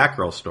that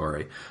Batgirl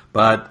story.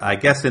 But I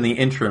guess in the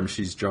interim,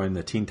 she's joined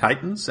the Teen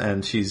Titans,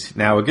 and she's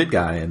now a good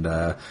guy and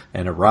a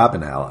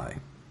Robin ally.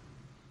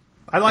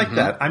 I like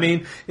that. I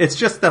mean, it's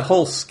just that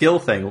whole skill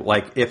thing.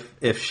 Like,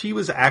 if she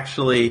was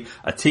actually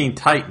a Teen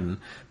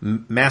Titan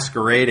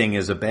masquerading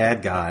as a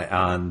bad guy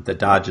on the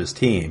Dodge's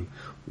team,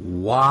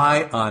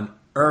 why on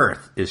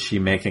earth is she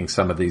making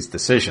some of these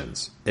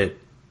decisions?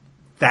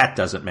 That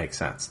doesn't make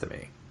sense to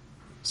me.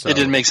 So, it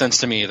didn't make sense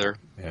to me either.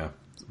 Yeah.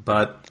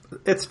 But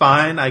it's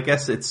fine. I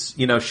guess it's,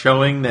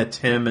 showing that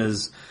Tim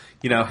is,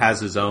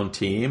 has his own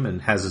team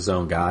and has his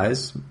own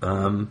guys.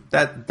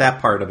 That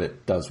part of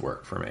it does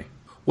work for me.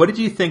 What did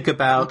you think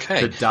about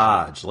Okay. the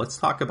Dodge? Let's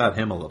talk about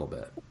him a little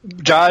bit.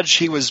 Dodge,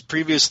 he was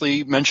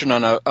previously mentioned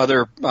on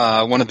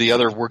one of the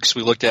other works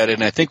we looked at,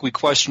 and I think we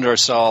questioned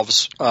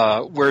ourselves,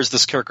 where's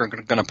this character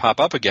going to pop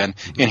up again?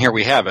 And here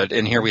we have it,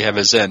 and here we have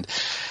his end.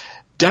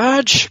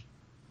 Dodge,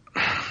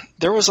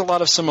 there was a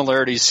lot of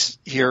similarities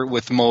here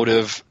with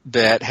motive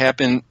that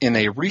happened in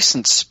a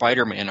recent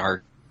Spider-Man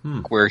arc,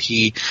 where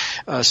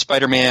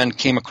Spider-Man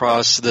came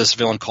across this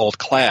villain called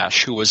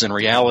Clash, who was in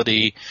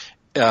reality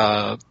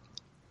a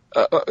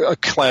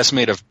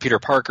classmate of Peter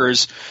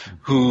Parker's,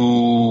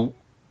 who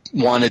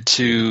wanted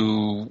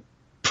to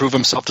prove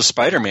himself to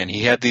Spider-Man.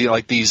 He had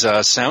these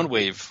sound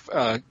wave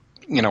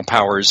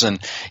powers, and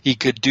he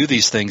could do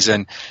these things.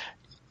 And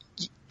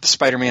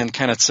Spider-Man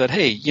kind of said,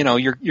 "Hey,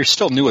 you're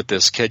still new at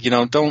this, kid.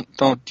 Don't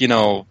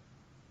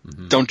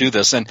do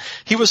this." And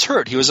he was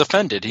hurt. He was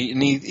offended.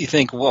 He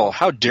think, "Well,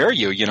 how dare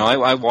you?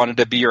 I wanted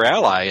to be your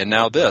ally, and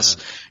now this."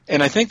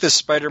 And I think the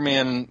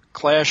Spider-Man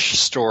Clash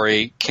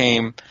story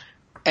came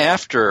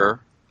after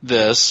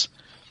this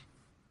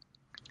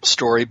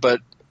story, but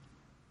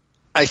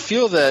I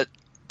feel that,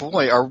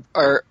 boy,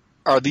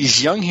 are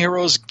these young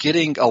heroes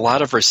getting a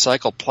lot of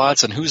recycled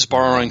plots, and who's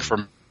borrowing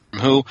from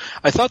who?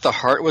 I thought the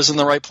heart was in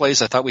the right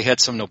place. I thought we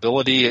had some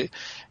nobility,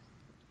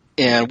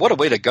 and what a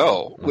way to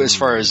go as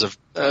far as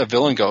a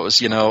villain goes.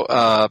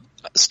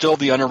 Still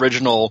the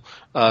unoriginal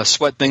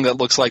sweat thing that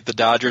looks like the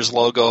Dodgers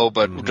logo,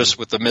 but just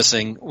with the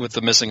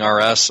missing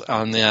RS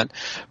on that.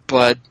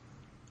 But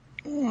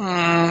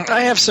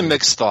I have some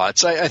mixed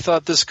thoughts. I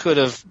thought this could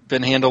have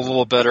been handled a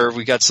little better.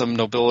 We got some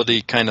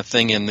nobility kind of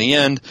thing in the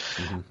end,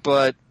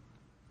 but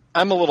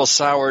I'm a little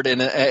soured,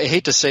 and I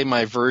hate to say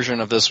my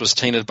version of this was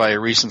tainted by a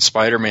recent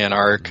Spider-Man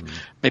arc.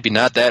 Maybe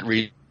not that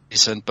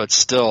recent, but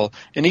still.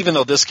 And even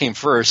though this came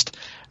first,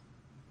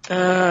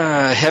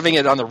 having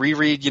it on the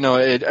reread,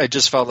 I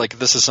just felt like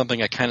this is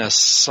something I kind of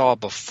saw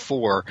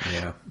before.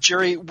 Yeah.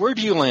 Jerry, where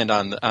do you land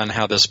on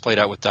how this played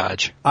out with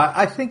Dodge?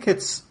 I think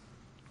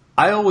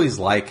I always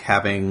like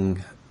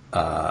having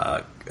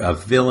a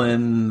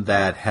villain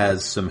that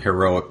has some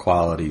heroic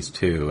qualities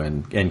too,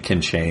 and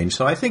can change.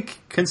 So I think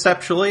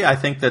conceptually, I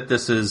think that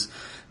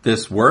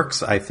this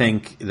works. I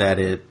think that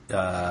it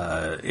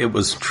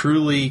was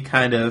truly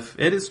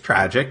it is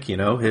tragic.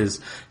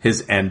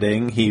 His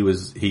ending.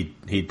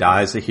 He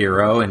dies a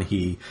hero, and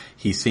he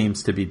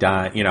seems to be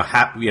dying.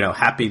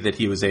 Happy that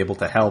he was able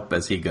to help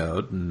as he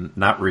goes, and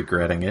not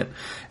regretting it.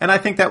 And I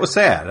think that was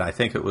sad. I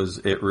think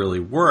it really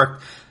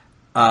worked.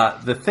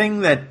 The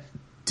thing that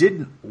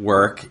didn't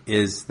work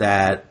is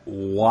that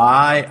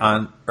why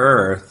on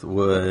earth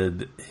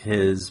would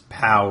his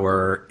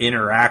power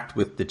interact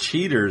with the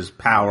cheater's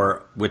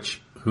power,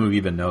 who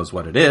even knows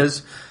what it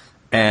is,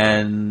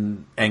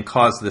 and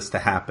cause this to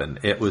happen?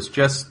 It was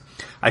just,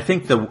 I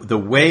think the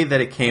way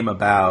that it came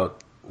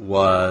about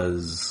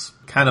was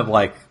kind of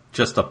like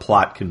just a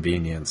plot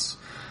convenience,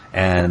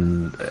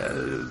 and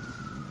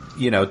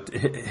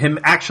him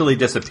actually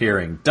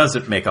disappearing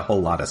doesn't make a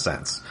whole lot of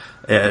sense.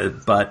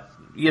 But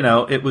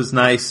it was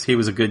nice. He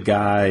was a good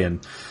guy,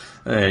 and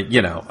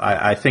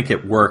I think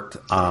it worked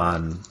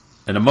on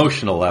an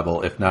emotional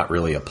level, if not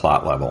really a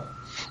plot level.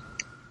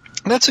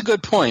 That's a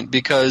good point,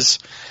 because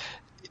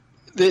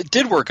it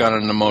did work on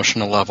an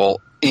emotional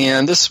level,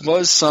 and this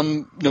was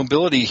some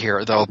nobility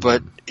here, though.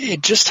 But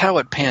just how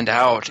it panned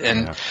out,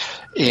 and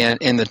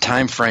the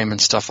time frame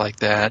and stuff like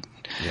that.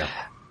 Yeah.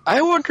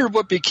 I wondered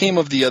what became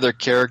of the other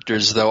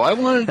characters, though. I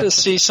wanted to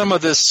see some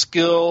of this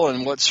skill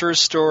and what's her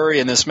story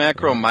and this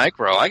micro.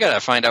 I got to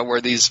find out where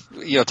these,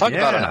 talk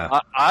about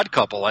an odd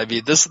couple. I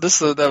mean,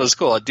 that was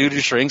cool. A dude who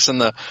shrinks and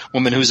the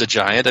woman who's a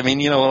giant. I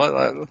mean, I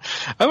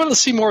want to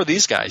see more of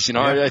these guys.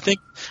 I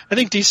think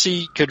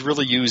DC could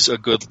really use a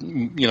good,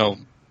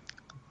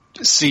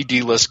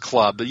 CD list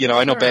club.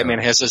 I know Batman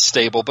has a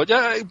stable, but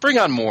bring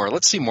on more.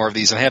 Let's see more of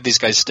these and have these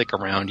guys stick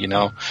around.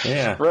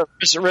 Yeah.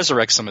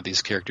 Resurrect some of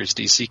these characters.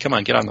 DC, come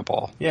on, get on the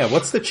ball. Yeah,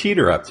 what's the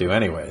cheater up to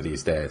anyway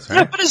these days? Right?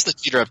 Yeah, what is the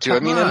cheater up to?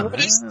 What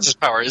is his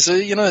power? Is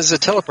it is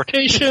it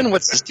teleportation?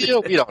 What's the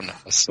deal? We don't know.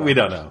 So. We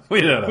don't know.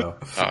 We don't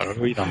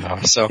know.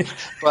 So,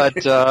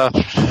 but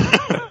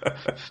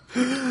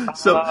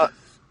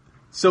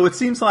so it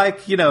seems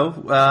like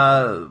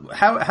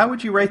how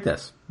would you rate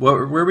this?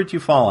 Where would you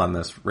fall on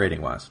this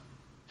rating wise?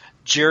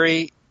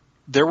 Jerry,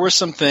 there were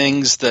some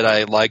things that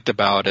I liked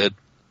about it.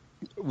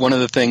 One of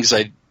the things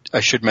I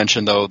should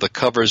mention, though, the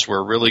covers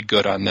were really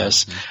good on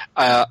this.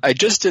 I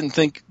just didn't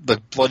think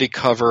the bloody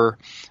cover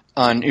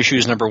on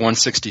issues number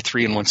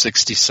 163 and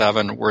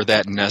 167 were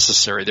that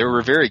necessary. They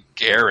were very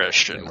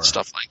garish and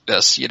stuff like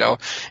this,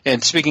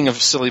 And speaking of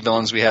silly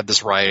villains, we had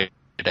this Riot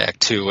Act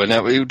too, and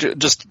that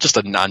just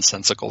a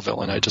nonsensical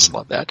villain. I just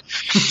love that.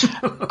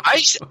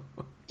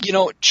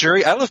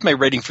 Jerry, I left my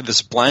rating for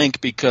this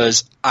blank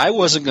because I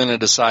wasn't going to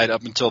decide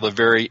up until the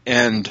very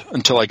end,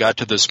 until I got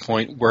to this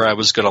point, where I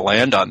was going to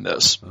land on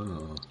this.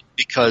 Oh.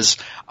 Because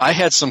I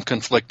had some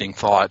conflicting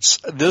thoughts.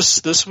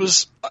 This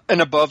was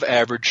an above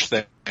average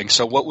thing.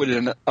 So what would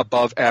an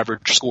above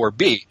average score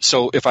be?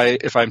 So if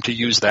I'm to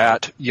use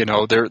that,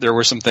 there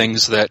were some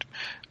things that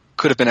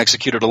could have been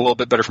executed a little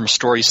bit better from a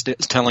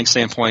storytelling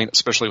standpoint,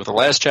 especially with the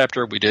last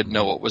chapter. We didn't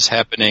know what was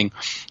happening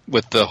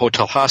with the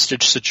hotel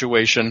hostage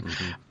situation.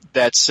 Mm-hmm.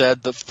 That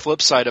said, the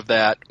flip side of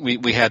that,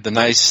 we had the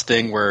nice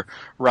thing where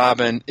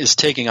Robin is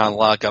taking on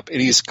lockup,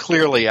 and he's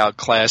clearly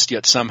outclassed,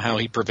 yet somehow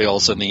he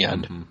prevails in the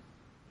end. Mm-hmm.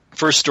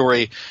 First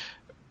story,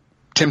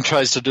 Tim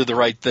tries to do the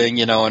right thing,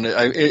 and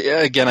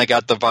I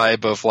got the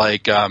vibe of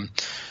like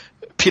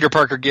Peter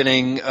Parker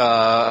getting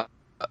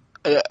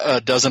a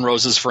dozen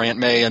roses for Aunt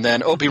May, and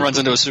then he runs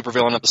into a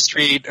supervillain on the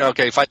street.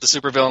 Okay, fight the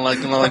supervillain like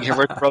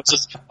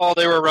roses. Oh,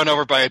 they were run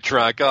over by a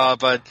truck. Oh,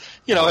 but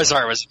his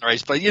heart wasn't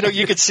right. But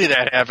you could see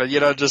that happen.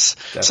 Definitely.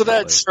 So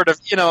that sort of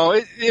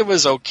it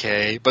was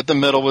okay, but the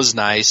middle was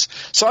nice.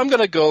 So I'm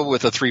going to go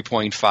with a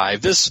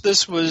 3.5.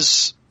 This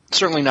was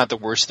certainly not the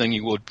worst thing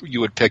you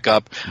would pick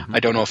up. Mm-hmm. I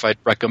don't know if I'd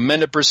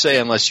recommend it per se,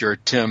 unless you're a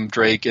Tim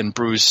Drake and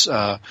Bruce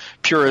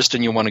purist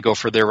and you want to go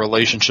for their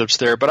relationships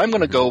there. But I'm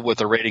going to go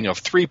with a rating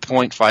of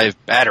 3.5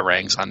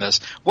 batarangs on this.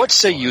 What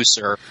say you,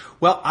 sir?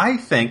 Well, I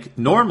think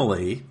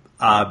normally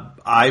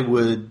I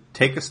would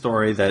take a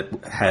story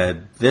that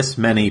had this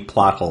many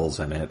plot holes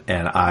in it,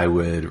 and I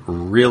would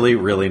really,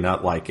 really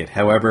not like it.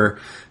 However,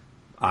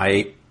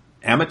 I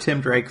am a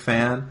Tim Drake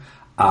fan.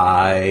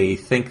 I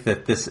think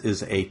that this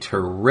is a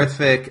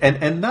terrific,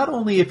 and not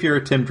only if you're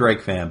a Tim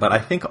Drake fan, but I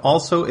think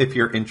also if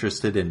you're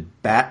interested in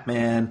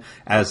Batman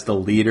as the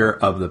leader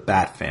of the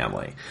Bat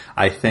family.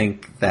 I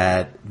think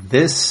that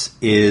this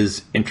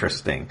is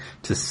interesting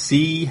to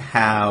see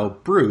how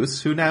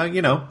Bruce, who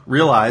now,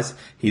 realize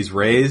he's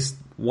raised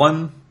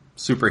one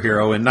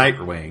superhero in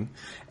Nightwing,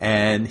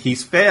 and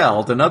he's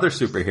failed another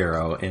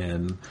superhero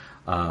in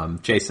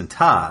Jason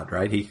Todd,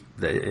 right?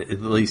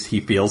 At least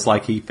he feels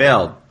like he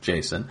failed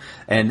Jason,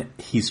 and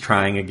he's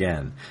trying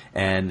again.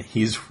 And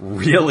he's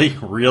really,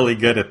 really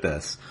good at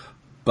this.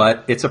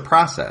 But it's a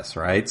process,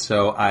 right?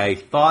 So I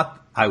thought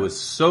I was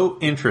so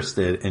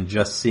interested in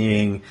just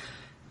seeing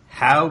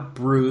how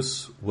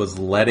Bruce was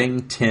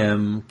letting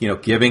Tim,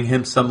 giving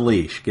him some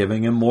leash,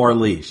 giving him more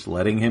leash,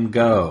 letting him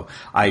go.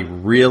 I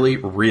really,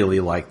 really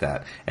like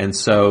that. And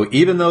so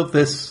even though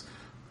this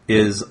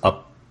is a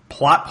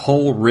plot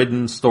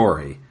hole-ridden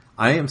story,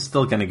 I am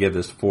still going to give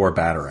this 4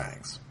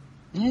 batarangs.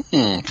 4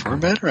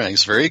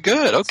 batarangs. Very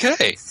good. Okay.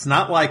 It's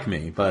not like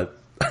me, but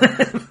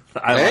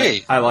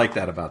I like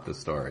that about this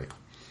story.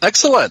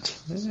 Excellent.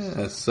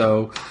 Yeah,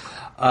 so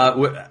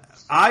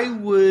I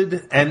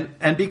would,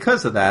 and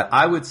because of that,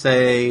 I would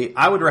say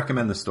I would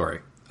recommend the story.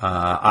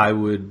 I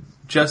would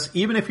just,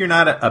 even if you're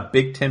not a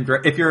big Tim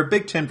Drake, if you're a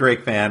big Tim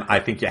Drake fan, I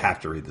think you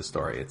have to read the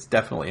story. It's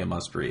definitely a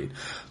must read.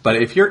 But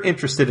if you're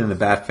interested in the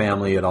Bat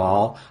family at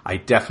all, I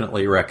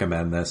definitely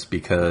recommend this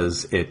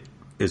because it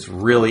is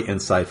really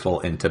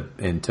insightful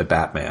into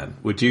Batman.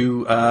 Would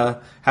you,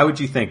 how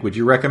would you think? Would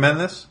you recommend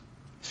this?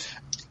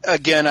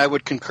 Again, I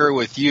would concur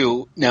with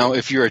you. Now,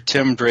 if you're a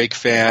Tim Drake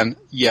fan,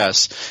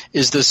 yes.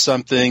 Is this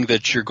something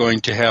that you're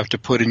going to have to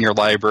put in your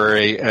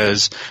library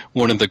as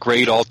one of the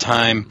great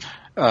all-time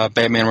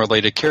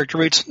Batman-related character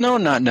rates? No,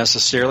 not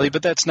necessarily,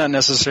 but that's not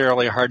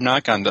necessarily a hard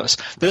knock on this.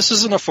 This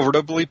is an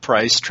affordably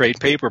priced trade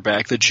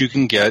paperback that you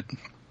can get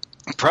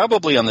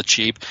probably on the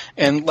cheap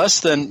and less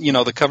than,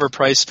 the cover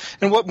price.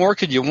 And what more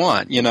could you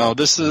want?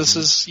 This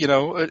is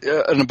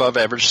an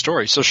above-average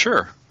story, so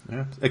sure.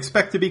 Yeah.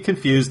 Expect to be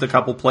confused a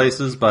couple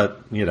places,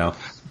 but,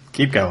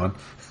 keep going.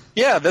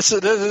 Yeah, this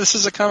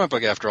is a comic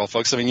book after all,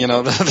 folks. I mean,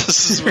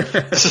 this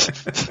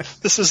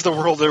is the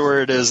world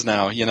where it is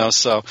now,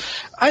 So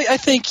I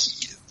think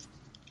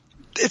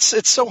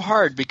it's so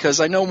hard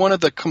because I know one of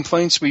the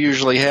complaints we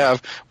usually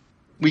have,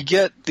 we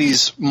get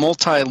these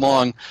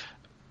multi-long,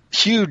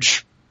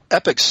 huge,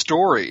 epic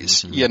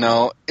stories,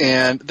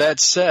 and that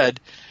said,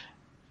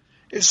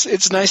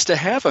 it's nice to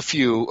have a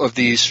few of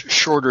these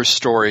shorter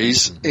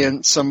stories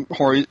and some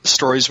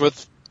stories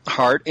with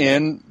heart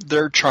and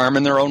their charm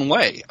in their own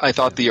way. I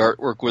thought the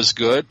artwork was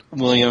good.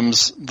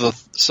 Williams the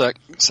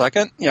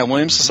second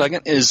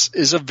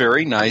is a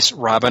very nice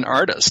Robin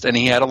artist, and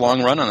he had a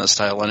long run on this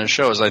title, and it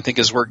shows. I think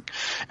his work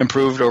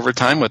improved over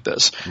time with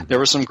this. There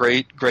were some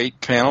great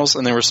panels,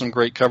 and there were some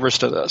great covers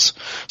to this.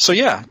 So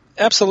yeah,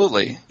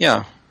 absolutely,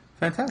 yeah.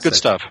 Fantastic. Good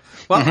stuff.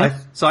 Well,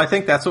 so I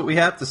think that's what we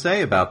have to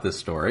say about this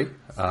story.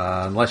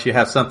 Unless you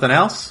have something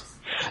else?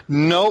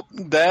 Nope,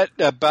 that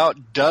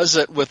about does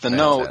it with the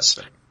notes.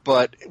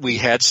 But we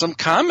had some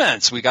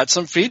comments. We got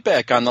some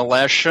feedback on the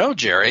last show,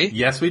 Jerry.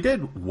 Yes, we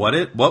did.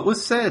 What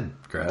was said,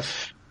 Chris?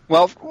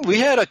 Well, we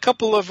had a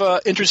couple of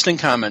interesting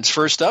comments.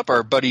 First up,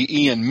 our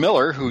buddy Ian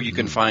Miller, who you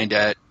can find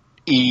at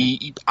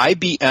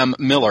IBM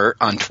Miller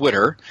on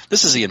Twitter.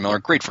 This is Ian Miller,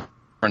 great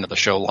friend of the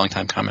show,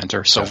 longtime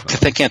commenter. So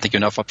I can't thank you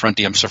enough up front,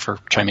 DM, for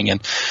chiming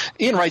in.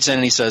 Ian writes in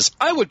and he says,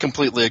 I would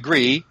completely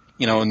agree.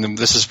 And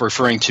this is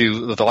referring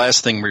to the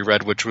last thing we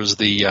read, which was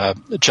the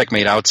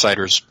Checkmate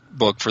Outsiders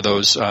book for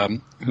those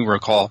who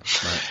recall.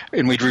 Right.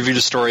 And we'd reviewed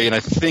a story, and I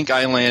think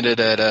I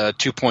landed at a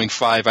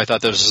 2.5. I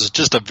thought this was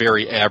just a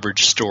very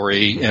average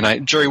story.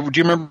 And Jerry, do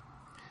you remember?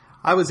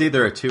 I was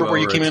either a 2.0 or 2.5. Where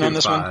you came in on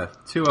this one?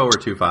 2.0 or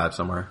 2.5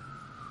 somewhere.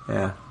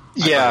 Yeah.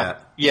 Yeah.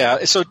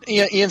 So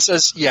Ian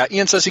says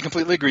he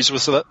completely agrees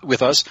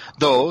with us,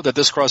 though, that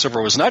this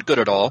crossover was not good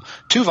at all,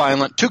 too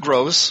violent, too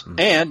gross,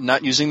 and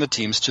not using the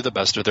teams to the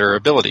best of their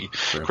ability.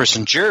 Sure. Chris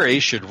and Jerry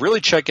should really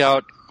check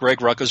out Greg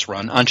Rucka's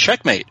run on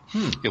Checkmate.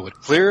 It would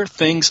clear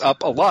things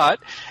up a lot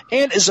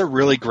and is a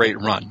really great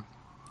run.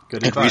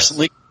 Good advice.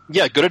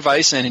 Good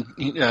advice, and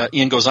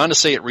Ian goes on to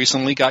say it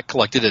recently got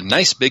collected in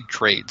nice big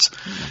trades.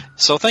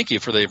 So thank you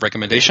for the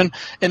recommendation.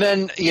 And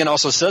then Ian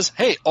also says,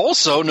 hey,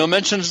 also no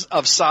mentions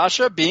of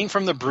Sasha being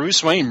from the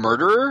Bruce Wayne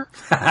murderer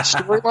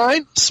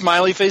storyline?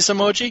 Smiley face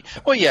emoji.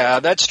 Well,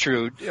 yeah, that's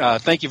true.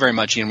 Thank you very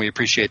much, Ian. We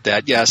appreciate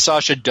that. Yeah,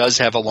 Sasha does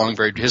have a long,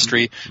 varied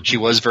history. She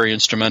was very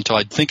instrumental.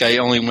 I think I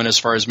only went as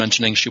far as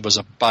mentioning she was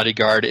a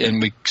bodyguard,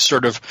 and we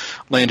sort of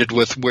landed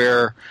with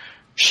where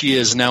she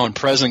is now in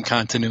present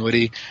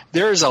continuity.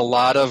 There's a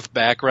lot of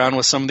background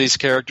with some of these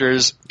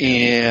characters,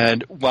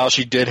 and while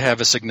she did have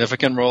a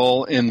significant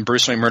role in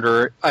Bruce Wayne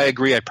Murderer, I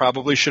agree, I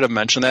probably should have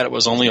mentioned that. It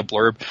was only a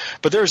blurb,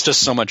 but there's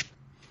just so much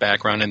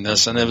background in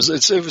this, and it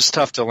was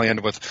tough to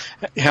land with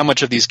how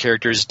much of these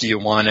characters do you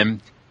want,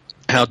 and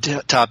how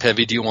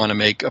top-heavy do you want to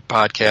make a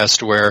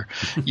podcast where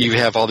you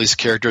have all these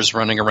characters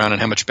running around,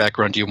 and how much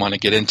background do you want to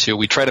get into.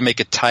 We try to make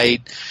it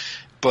tight,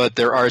 but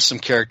there are some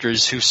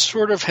characters who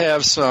sort of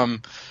have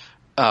some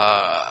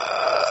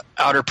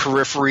outer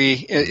periphery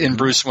in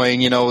Bruce Wayne,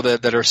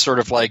 that are sort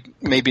of like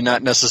maybe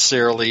not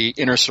necessarily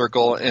inner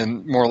circle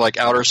and more like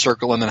outer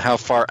circle, and then how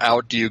far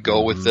out do you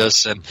go with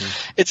this? And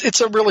it's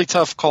a really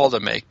tough call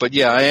to make. But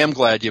yeah, I am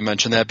glad you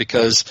mentioned that,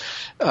 because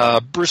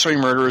Bruce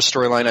Wayne Murderer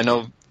storyline, I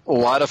know a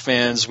lot of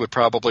fans would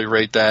probably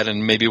rate that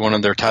and maybe one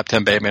of their top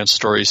 10 Batman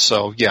stories.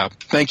 So yeah,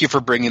 thank you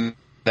for bringing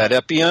that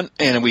up, Ian,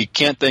 and we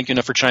can't thank you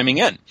enough for chiming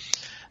in.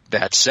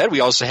 That said, we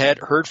also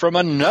heard from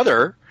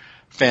another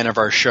fan of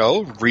our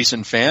show,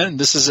 recent fan.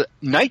 This is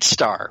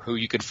Nightstar, who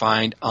you can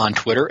find on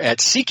Twitter at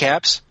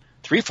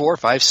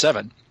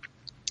CCAPS3457.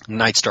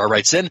 Nightstar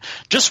writes in,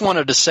 just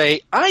wanted to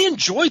say I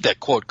enjoyed that,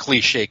 quote,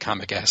 cliche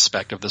comic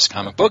aspect of this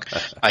comic book.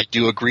 I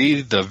do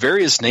agree the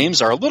various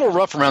names are a little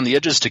rough around the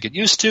edges to get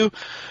used to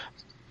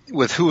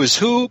with who is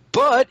who,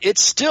 but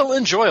it's still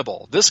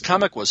enjoyable. This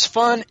comic was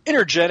fun,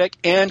 energetic,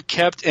 and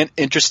kept an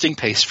interesting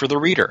pace for the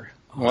reader.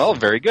 Well,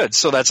 very good.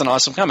 So that's an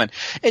awesome comment.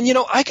 And,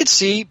 I could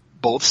see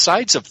both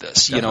sides of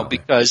this,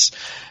 because,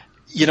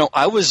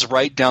 I was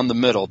right down the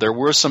middle. There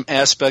were some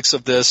aspects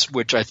of this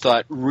which I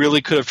thought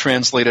really could have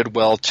translated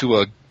well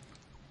to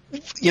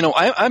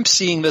I'm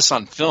seeing this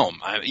on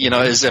film,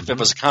 as if it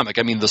was a comic.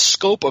 I mean, the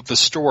scope of the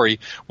story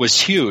was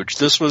huge.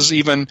 This was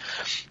even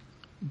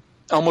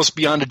almost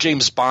beyond a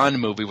James Bond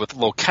movie with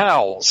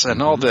locales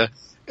and all the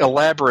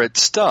elaborate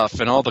stuff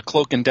and all the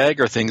cloak and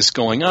dagger things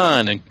going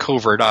on and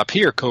covert op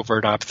here,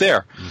 covert op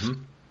there.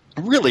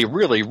 Really,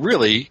 really,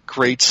 really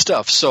great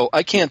stuff. So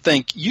I can't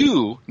thank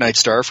you,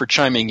 Nightstar, for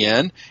chiming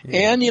in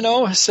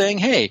and, saying,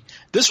 hey,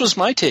 this was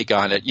my take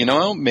on it. Maybe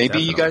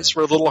Definitely. You guys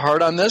were a little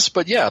hard on this,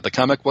 but yeah, the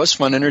comic was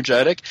fun,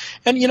 energetic.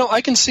 And,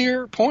 I can see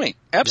your point.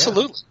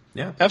 Absolutely.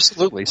 Yeah.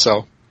 Absolutely.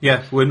 So.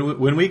 Yeah,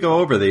 when we go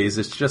over these,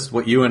 it's just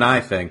what you and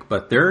I think,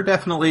 but there are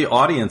definitely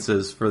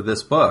audiences for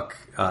this book,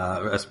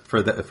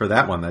 for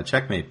that one, that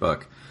Checkmate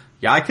book.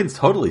 Yeah, I can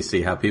totally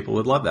see how people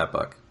would love that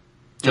book.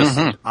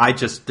 I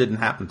just didn't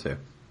happen to.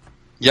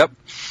 Yep.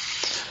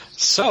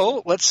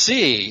 So, let's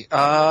see.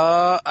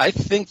 I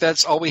think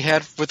that's all we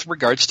had with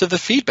regards to the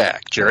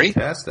feedback, Jerry.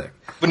 Fantastic.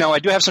 But now, I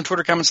do have some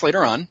Twitter comments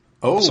later on.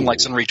 Some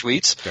likes and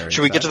retweets.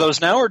 Should we get to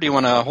those now, or do you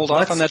want to hold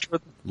off on that?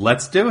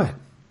 Let's do it.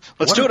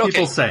 Let's do it. What are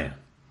people saying?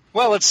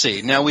 Well, let's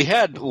see. Now, we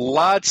had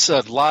lots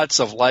of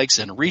likes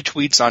and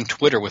retweets on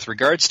Twitter with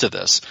regards to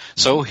this.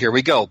 So here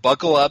we go.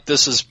 Buckle up.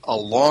 This is a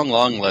long,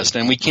 long list,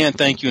 and we can't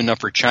thank you enough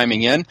for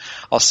chiming in.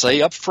 I'll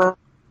say up front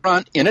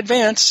in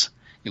advance,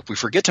 if we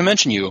forget to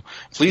mention you,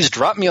 please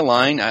drop me a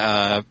line.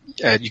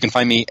 You can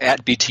find me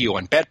at BTO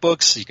on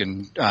Batbooks. You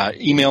can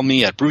email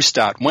me at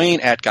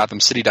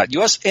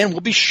bruce.wayne@gothamcity.us, and we'll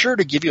be sure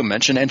to give you a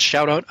mention and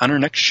shout out on our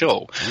next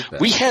show.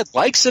 We had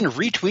likes and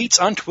retweets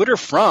on Twitter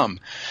from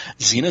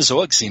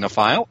Xenozoic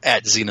Xenophile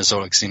at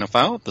Xenozoic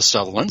Xenophile, the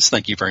Sutherlands.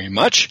 Thank you very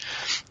much.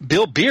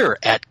 Bill Beer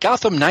at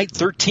Gotham Knight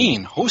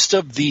 13, host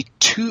of the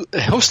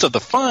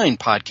fine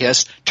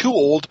podcast Too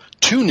Old,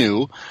 Too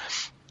New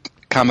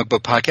comic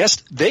book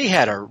podcast. They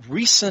had a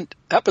recent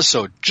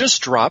episode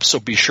just dropped, so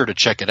be sure to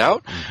check it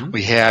out.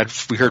 We heard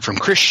from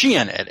Chris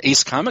Sheehan at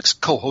Ace Comics,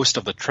 co-host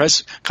of the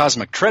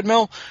Cosmic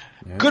Treadmill.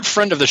 Good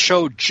friend of the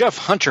show, Jeff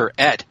Hunter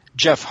at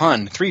Jeff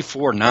Hun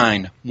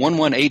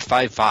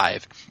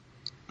 349-11855.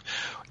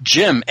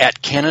 Jim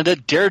at Canada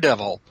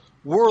Daredevil.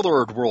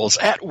 Warlord Worlds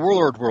at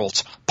Warlord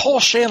Worlds. Paul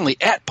Shanley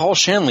at Paul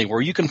Shanley,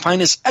 where you can find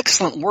his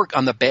excellent work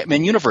on the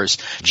Batman universe.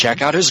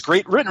 Check out his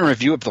great written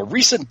review of the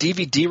recent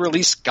DVD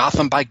release,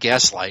 Gotham by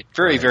Gaslight.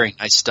 Very, very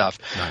nice stuff.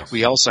 Nice.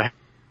 We also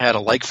had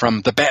a like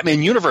from the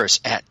Batman universe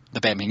at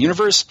the Batman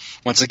universe.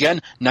 Once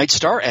again,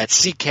 Nightstar at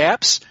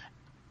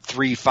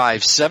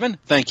CCAPS357.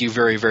 Thank you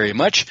very, very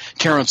much.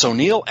 Terrence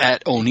O'Neill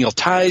at O'Neill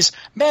Ties.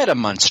 Madam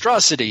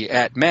Monstrosity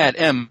at Mad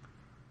M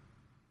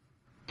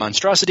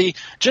Monstrosity,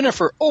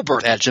 Jennifer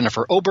Oberth at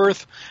Jennifer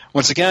Oberth.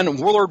 Once again,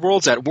 Warlord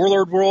Worlds at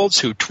Warlord Worlds,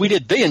 who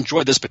tweeted they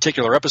enjoyed this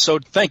particular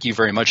episode. Thank you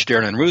very much,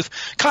 Darren and Ruth.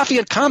 Coffee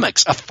and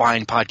Comics, a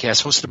fine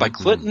podcast hosted by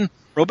Clinton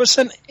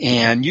Robeson,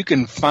 and you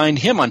can find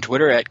him on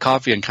Twitter at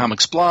Coffee and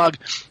Comics Blog.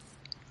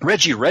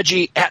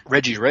 Reggie at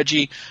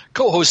Reggie,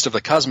 co-host of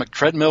the Cosmic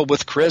Treadmill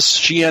with Chris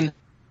Sheehan.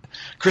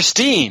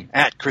 Christine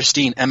at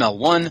Christine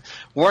ML1.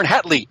 Warren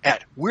Hatley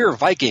at We're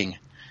Viking.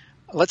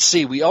 Let's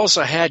see, we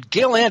also had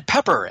Gail Ann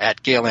Pepper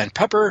at Gail Ann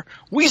Pepper,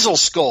 Weasel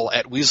Skull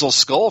at Weasel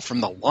Skull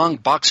from the Long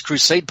Box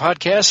Crusade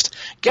podcast,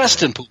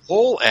 Gaston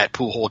Pujol at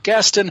Pujol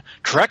Gaston,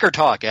 Trekker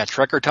Talk at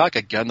Trekker Talk,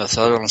 again, the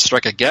Southern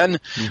Strike again.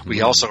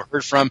 We also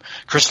heard from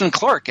Kristen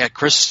Clark at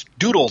Chris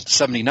Doodled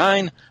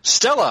 79,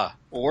 Stella,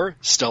 or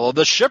Stella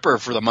the Shipper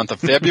for the month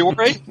of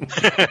February.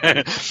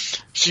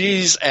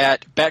 She's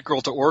at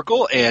Batgirl to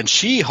Oracle, and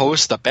she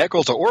hosts the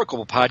Batgirl to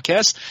Oracle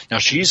podcast. Now,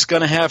 she's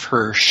going to have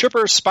her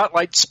Shipper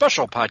Spotlight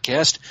special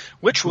podcast,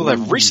 which will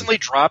have recently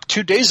dropped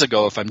 2 days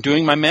ago, if I'm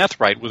doing my math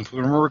right when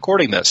we're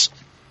recording this.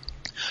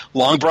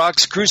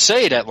 Longbrox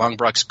Crusade at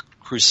Longbrox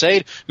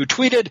Crusade, who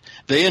tweeted,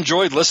 they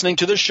enjoyed listening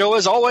to the show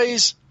as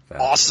always.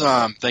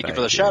 Awesome. Thank you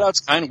for the shout-outs,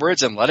 kind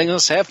words, and letting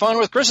us have fun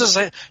with Chris's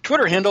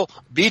Twitter handle,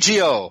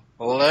 BTO.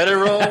 Let it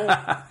roll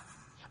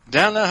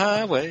down the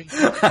highway.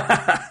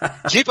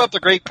 Keep up the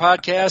great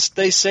podcast.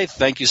 They say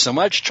thank you so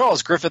much.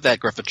 Charles Griffith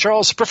at Griffith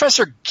Charles.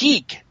 Professor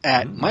Geek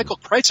at Michael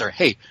Kreitzer.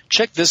 Hey,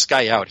 check this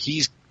guy out.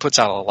 He puts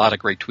out a lot of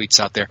great tweets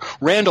out there.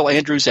 Randall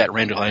Andrews at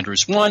Randall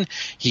Andrews 1.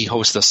 He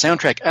hosts the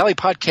Soundtrack Alley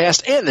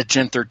podcast and the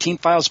Gen 13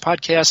 Files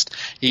podcast.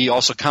 He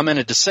also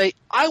commented to say,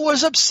 I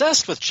was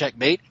obsessed with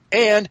Checkmate,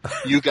 and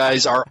you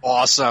guys are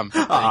awesome.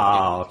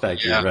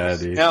 Thank you,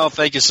 Randy. No,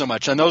 thank you so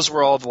much. And those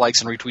were all the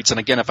likes and retweets. And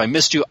again, if I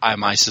missed you,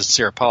 my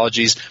sincere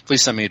apologies.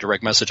 Please send me a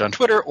direct message on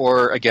Twitter,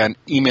 or again,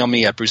 email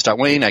me at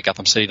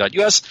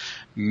bruce.wayne@gothamcity.us.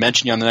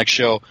 Mention you on the next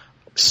show.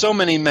 So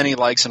many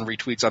likes and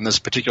retweets on this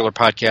particular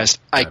podcast.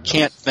 I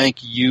can't thank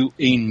you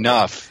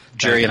enough,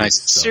 Jerry, and I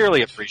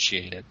sincerely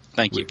appreciate it.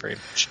 Thank you very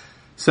much.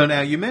 So now,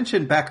 you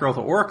mentioned Batgirl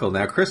to Oracle.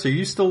 Now, Chris, are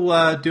you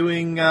still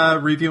doing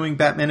reviewing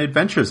Batman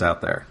Adventures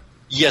out there?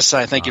 Yes,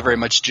 I thank you very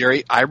much,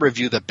 Jerry. I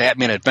review the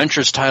Batman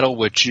Adventures title,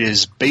 which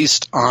is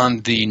based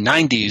on the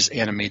 90s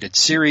animated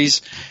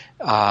series.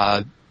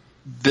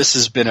 This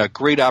has been a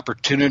great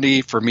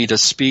opportunity for me to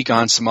speak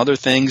on some other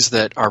things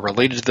that are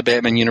related to the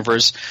Batman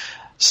universe.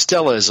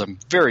 Stella is a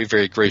very,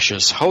 very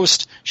gracious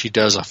host. She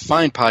does a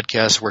fine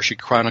podcast where she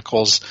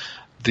chronicles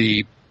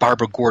the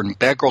Barbara Gordon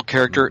Batgirl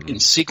character in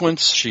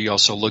sequence. She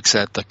also looks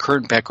at the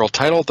current Batgirl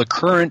title, the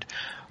current,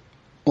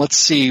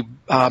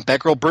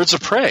 Batgirl Birds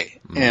of Prey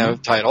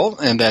title,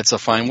 and that's a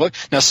fine look.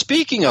 Now,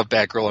 speaking of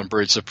Batgirl and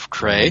Birds of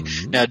Prey,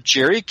 now,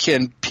 Jerry,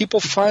 can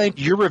people find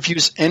your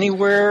reviews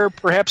anywhere?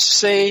 Perhaps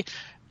say,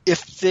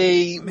 if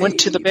they went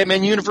to the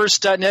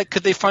BatmanUniverse.net,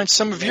 could they find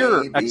some of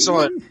your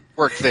excellent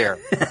work there?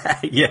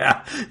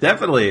 Yeah,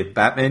 definitely.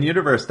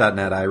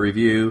 BatmanUniverse.net. I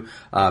review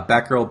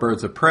Batgirl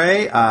Birds of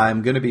Prey.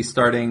 I'm going to be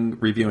starting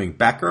reviewing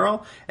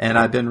Batgirl, and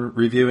I've been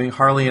reviewing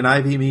Harley and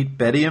Ivy Meet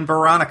Betty and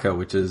Veronica,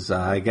 which is,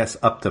 I guess,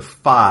 up to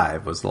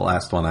 5 was the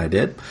last one I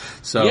did.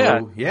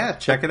 So, yeah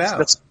check it out.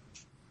 It's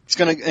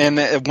going to,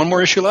 and one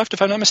more issue left,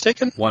 if I'm not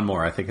mistaken? One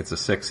more. I think it's a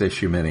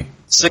 6-issue mini.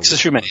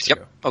 6-issue mini.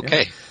 Yep.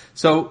 Okay. Yeah.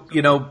 So,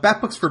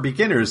 Batbooks for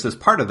Beginners is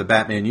part of the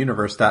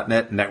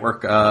BatmanUniverse.net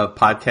network of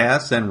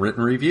podcasts and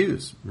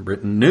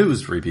written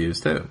news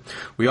reviews, too.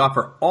 We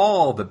offer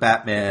all the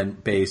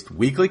Batman-based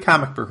weekly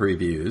comic book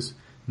reviews,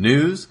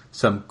 news,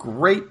 some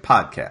great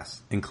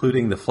podcasts,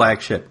 including the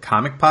flagship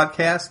comic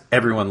podcast,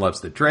 Everyone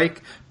Loves the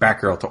Drake,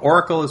 Batgirl to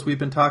Oracle, as we've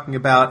been talking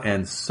about,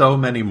 and so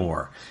many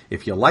more.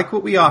 If you like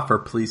what we offer,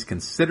 please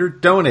consider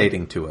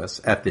donating to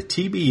us at the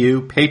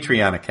TBU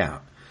Patreon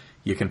account.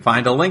 You can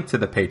find a link to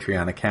the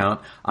Patreon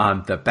account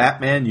on the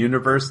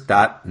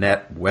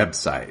BatmanUniverse.net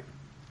website.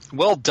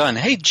 Well done.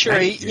 Hey,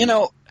 Jerry,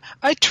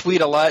 I tweet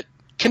a lot.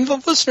 Can the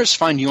listeners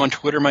find you on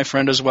Twitter, my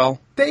friend, as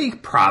well? They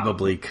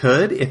probably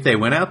could if they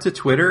went out to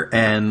Twitter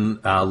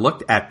and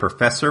looked at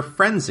Professor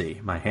Frenzy.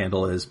 My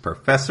handle is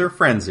Professor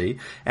Frenzy,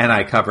 and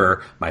I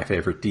cover my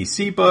favorite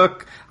DC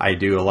book. I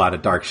do a lot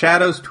of Dark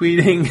Shadows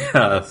tweeting.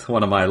 It's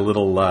one of my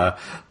little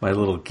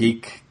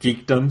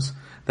geekdoms.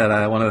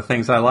 One of the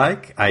things I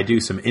like. I do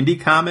some indie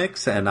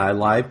comics, and I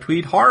live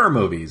tweet horror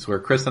movies, where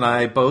Chris and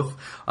I both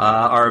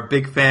are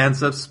big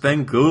fans of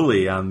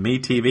Svengoolie on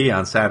MeTV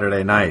on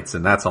Saturday nights,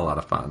 and that's a lot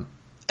of fun.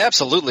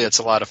 Absolutely, it's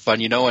a lot of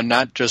fun, and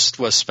not just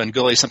with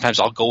Svengoolie.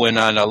 Sometimes I'll go in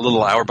on a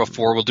little hour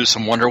before, we'll do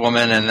some Wonder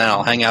Woman, and then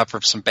I'll hang out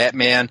for some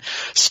Batman.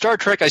 Star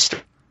Trek, I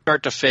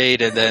start to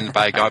fade, and then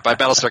by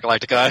Battlestar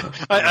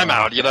Galactica, I'm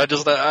out.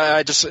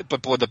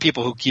 But boy, the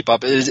people who keep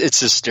up, it's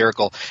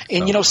hysterical.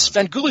 And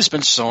Svengoolie's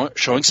been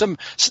showing some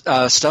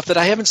stuff that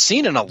I haven't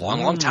seen in a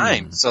long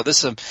time. So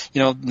this, I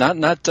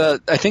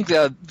think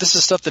this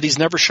is stuff that he's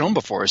never shown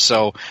before.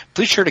 So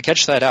please sure to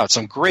catch that out.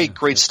 Some great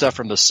stuff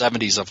from the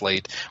 70s of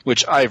late,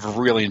 which I've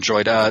really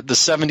enjoyed. The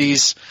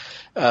 70s.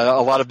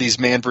 A lot of these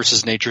man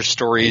versus nature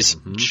stories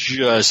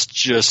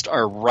just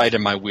are right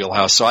in my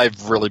wheelhouse. So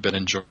I've really been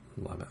enjoying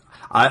Love it.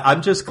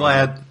 I'm just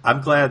glad.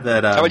 I'm glad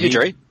that. How about you,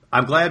 Jerry?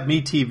 I'm glad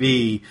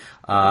MeTV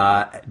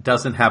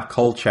doesn't have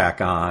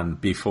Kolchak on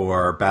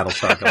before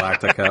Battlestar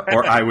Galactica,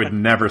 or I would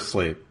never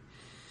sleep.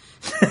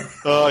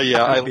 Oh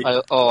yeah, I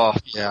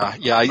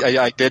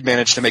did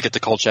manage to make it to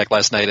Kolchak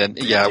last night, and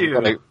yeah,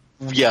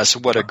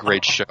 what a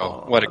great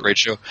show! What a great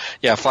show!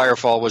 Yeah,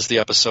 Firefall was the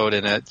episode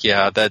in it.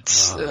 Yeah,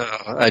 that's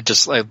I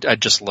just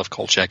love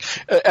Kolchak.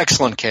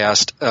 Excellent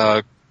cast.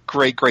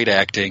 Great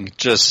acting.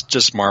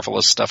 Just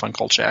marvelous stuff on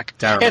Kolchak.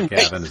 Darren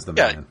McGavin is the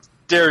man.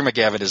 Darren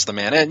McGavin is the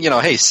man. And,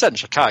 hey, set in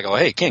Chicago.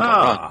 Hey, can't go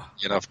wrong.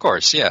 Of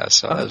course, yeah.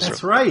 So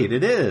that's right.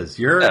 It is.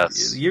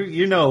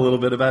 You know a little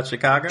bit about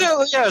Chicago?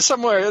 Yeah,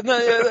 somewhere.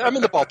 I'm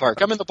in the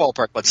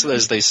ballpark.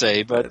 As they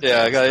say. But,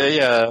 yeah,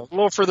 a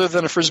little further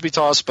than a Frisbee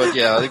toss, but,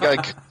 yeah.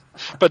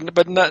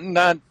 But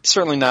not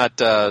certainly not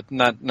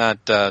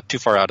too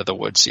far out of the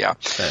woods, yeah.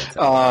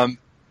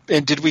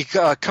 And did we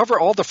cover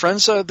all the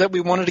friends that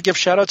we wanted to give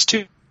shout-outs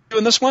to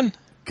in this one?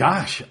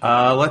 Gosh,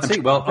 let's see.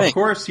 Well, of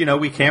course,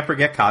 we can't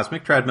forget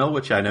Cosmic Treadmill,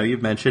 which I know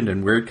you've mentioned,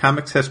 and Weird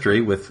Comics History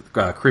with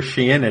Chris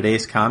Sheehan at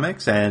Ace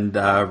Comics and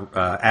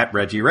at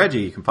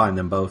Reggie. You can find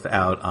them both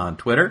out on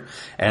Twitter,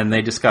 and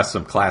they discuss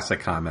some classic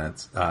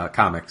comics.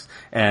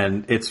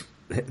 And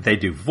they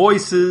do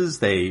voices,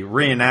 they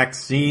reenact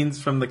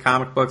scenes from the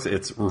comic books.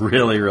 It's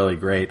really, really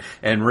great.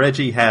 And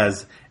Reggie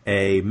has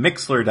a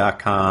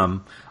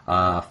Mixler.com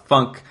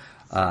funk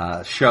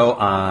show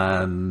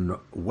on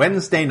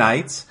Wednesday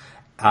nights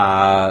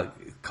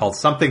called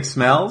Something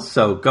Smells.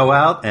 So go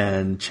out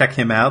and check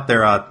him out.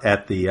 They're out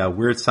at the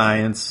Weird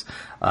Science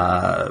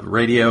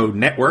radio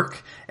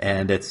network,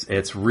 and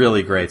it's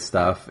really great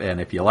stuff.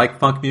 And if you like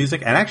funk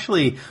music, and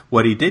actually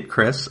what he did,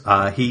 Chris,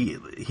 he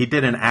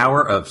did an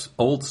hour of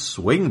old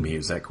swing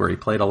music where he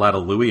played a lot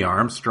of Louis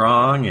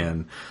Armstrong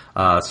and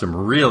some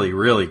really,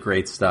 really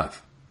great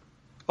stuff.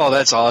 Oh,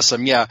 that's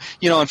awesome. Yeah.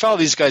 And follow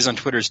these guys on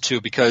Twitter too,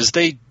 because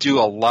they do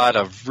a lot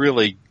of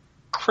really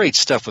great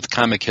stuff with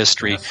comic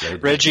history. Yes,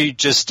 Reggie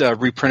just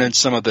reprinted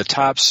some of the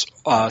Topps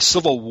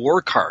Civil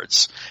War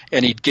cards,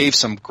 and he gave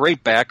some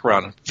great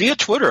background via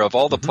Twitter of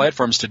all the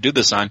platforms to do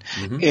this on.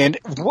 And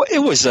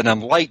it was an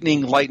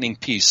enlightening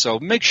piece. So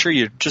make sure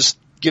you just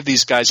give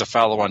these guys a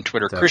follow on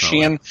Twitter. Definitely. Chris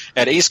Sheehan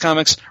at Ace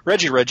Comics,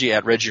 Reggie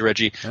at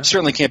Reggie. Yeah.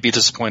 Certainly can't be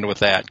disappointed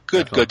with that.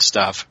 Good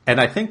stuff. And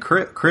I think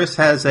Chris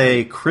has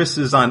a Chris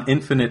is on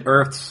Infinite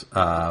Earths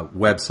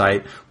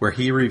website where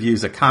he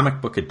reviews a comic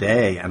book a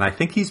day, and I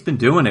think he's been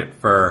doing it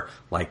for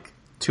like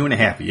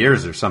 2.5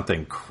 years or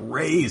something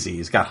crazy.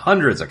 He's got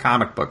hundreds of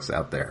comic books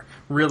out there.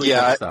 Really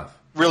good stuff.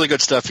 Really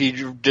good stuff. He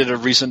did a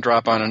recent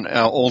drop on an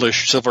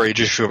oldish Silver Age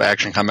issue of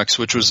Action Comics,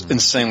 which was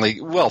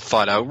insanely well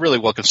thought out, really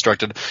well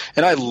constructed.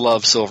 And I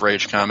love Silver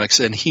Age comics.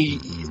 And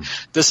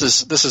this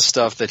is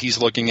stuff that he's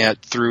looking at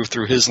through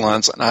his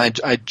lens. And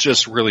I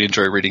just really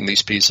enjoy reading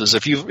these pieces.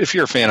 If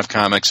you're a fan of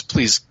comics,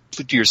 please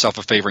do yourself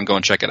a favor and go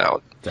and check it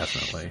out.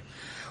 Definitely.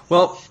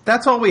 Well,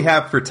 that's all we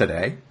have for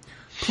today.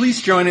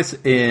 Please join us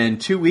in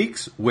 2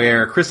 weeks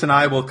where Chris and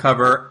I will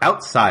cover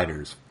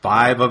Outsiders,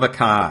 5 of a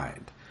Kind.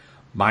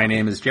 My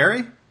name is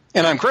Jerry.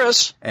 And I'm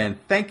Chris. And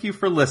thank you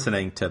for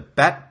listening to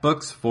Bat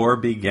Books for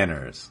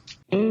Beginners.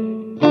 Bat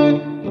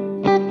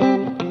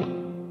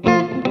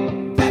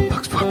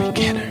Books for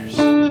Beginners.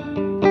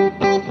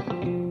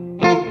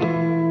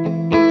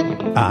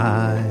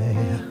 I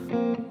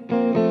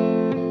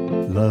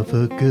love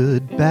a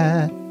good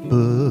bat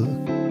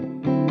book,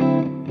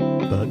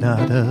 but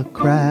not a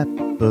crap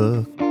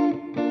book.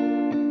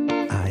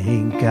 I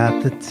ain't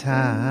got the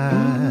time.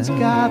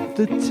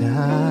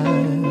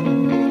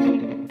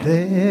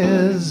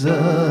 There's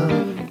a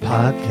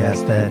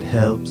podcast that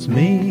helps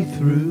me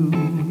through.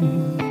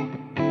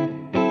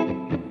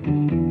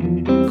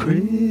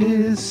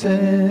 Chris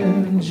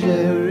and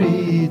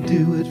Jerry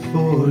do it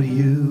for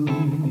you.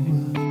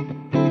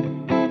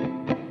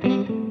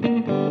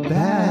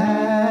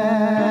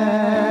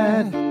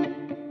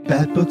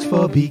 Bat Books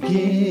for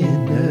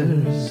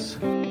Beginners.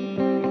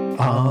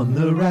 On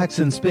the racks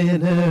and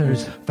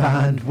spinners,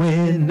 find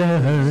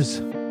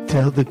winners.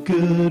 Tell the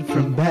good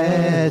from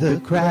bad, the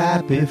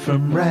crappy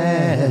from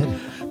rad.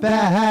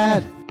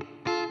 Bat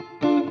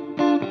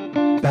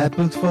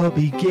Books for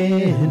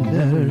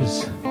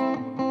Beginners.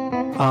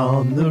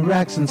 On the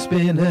racks and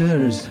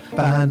spinners,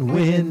 find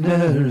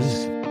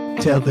winners.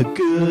 Tell the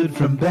good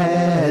from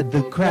bad,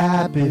 the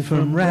crappy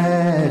from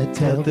rad.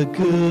 Tell the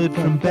good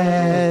from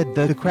bad,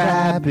 the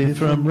crappy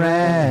from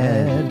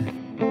rad.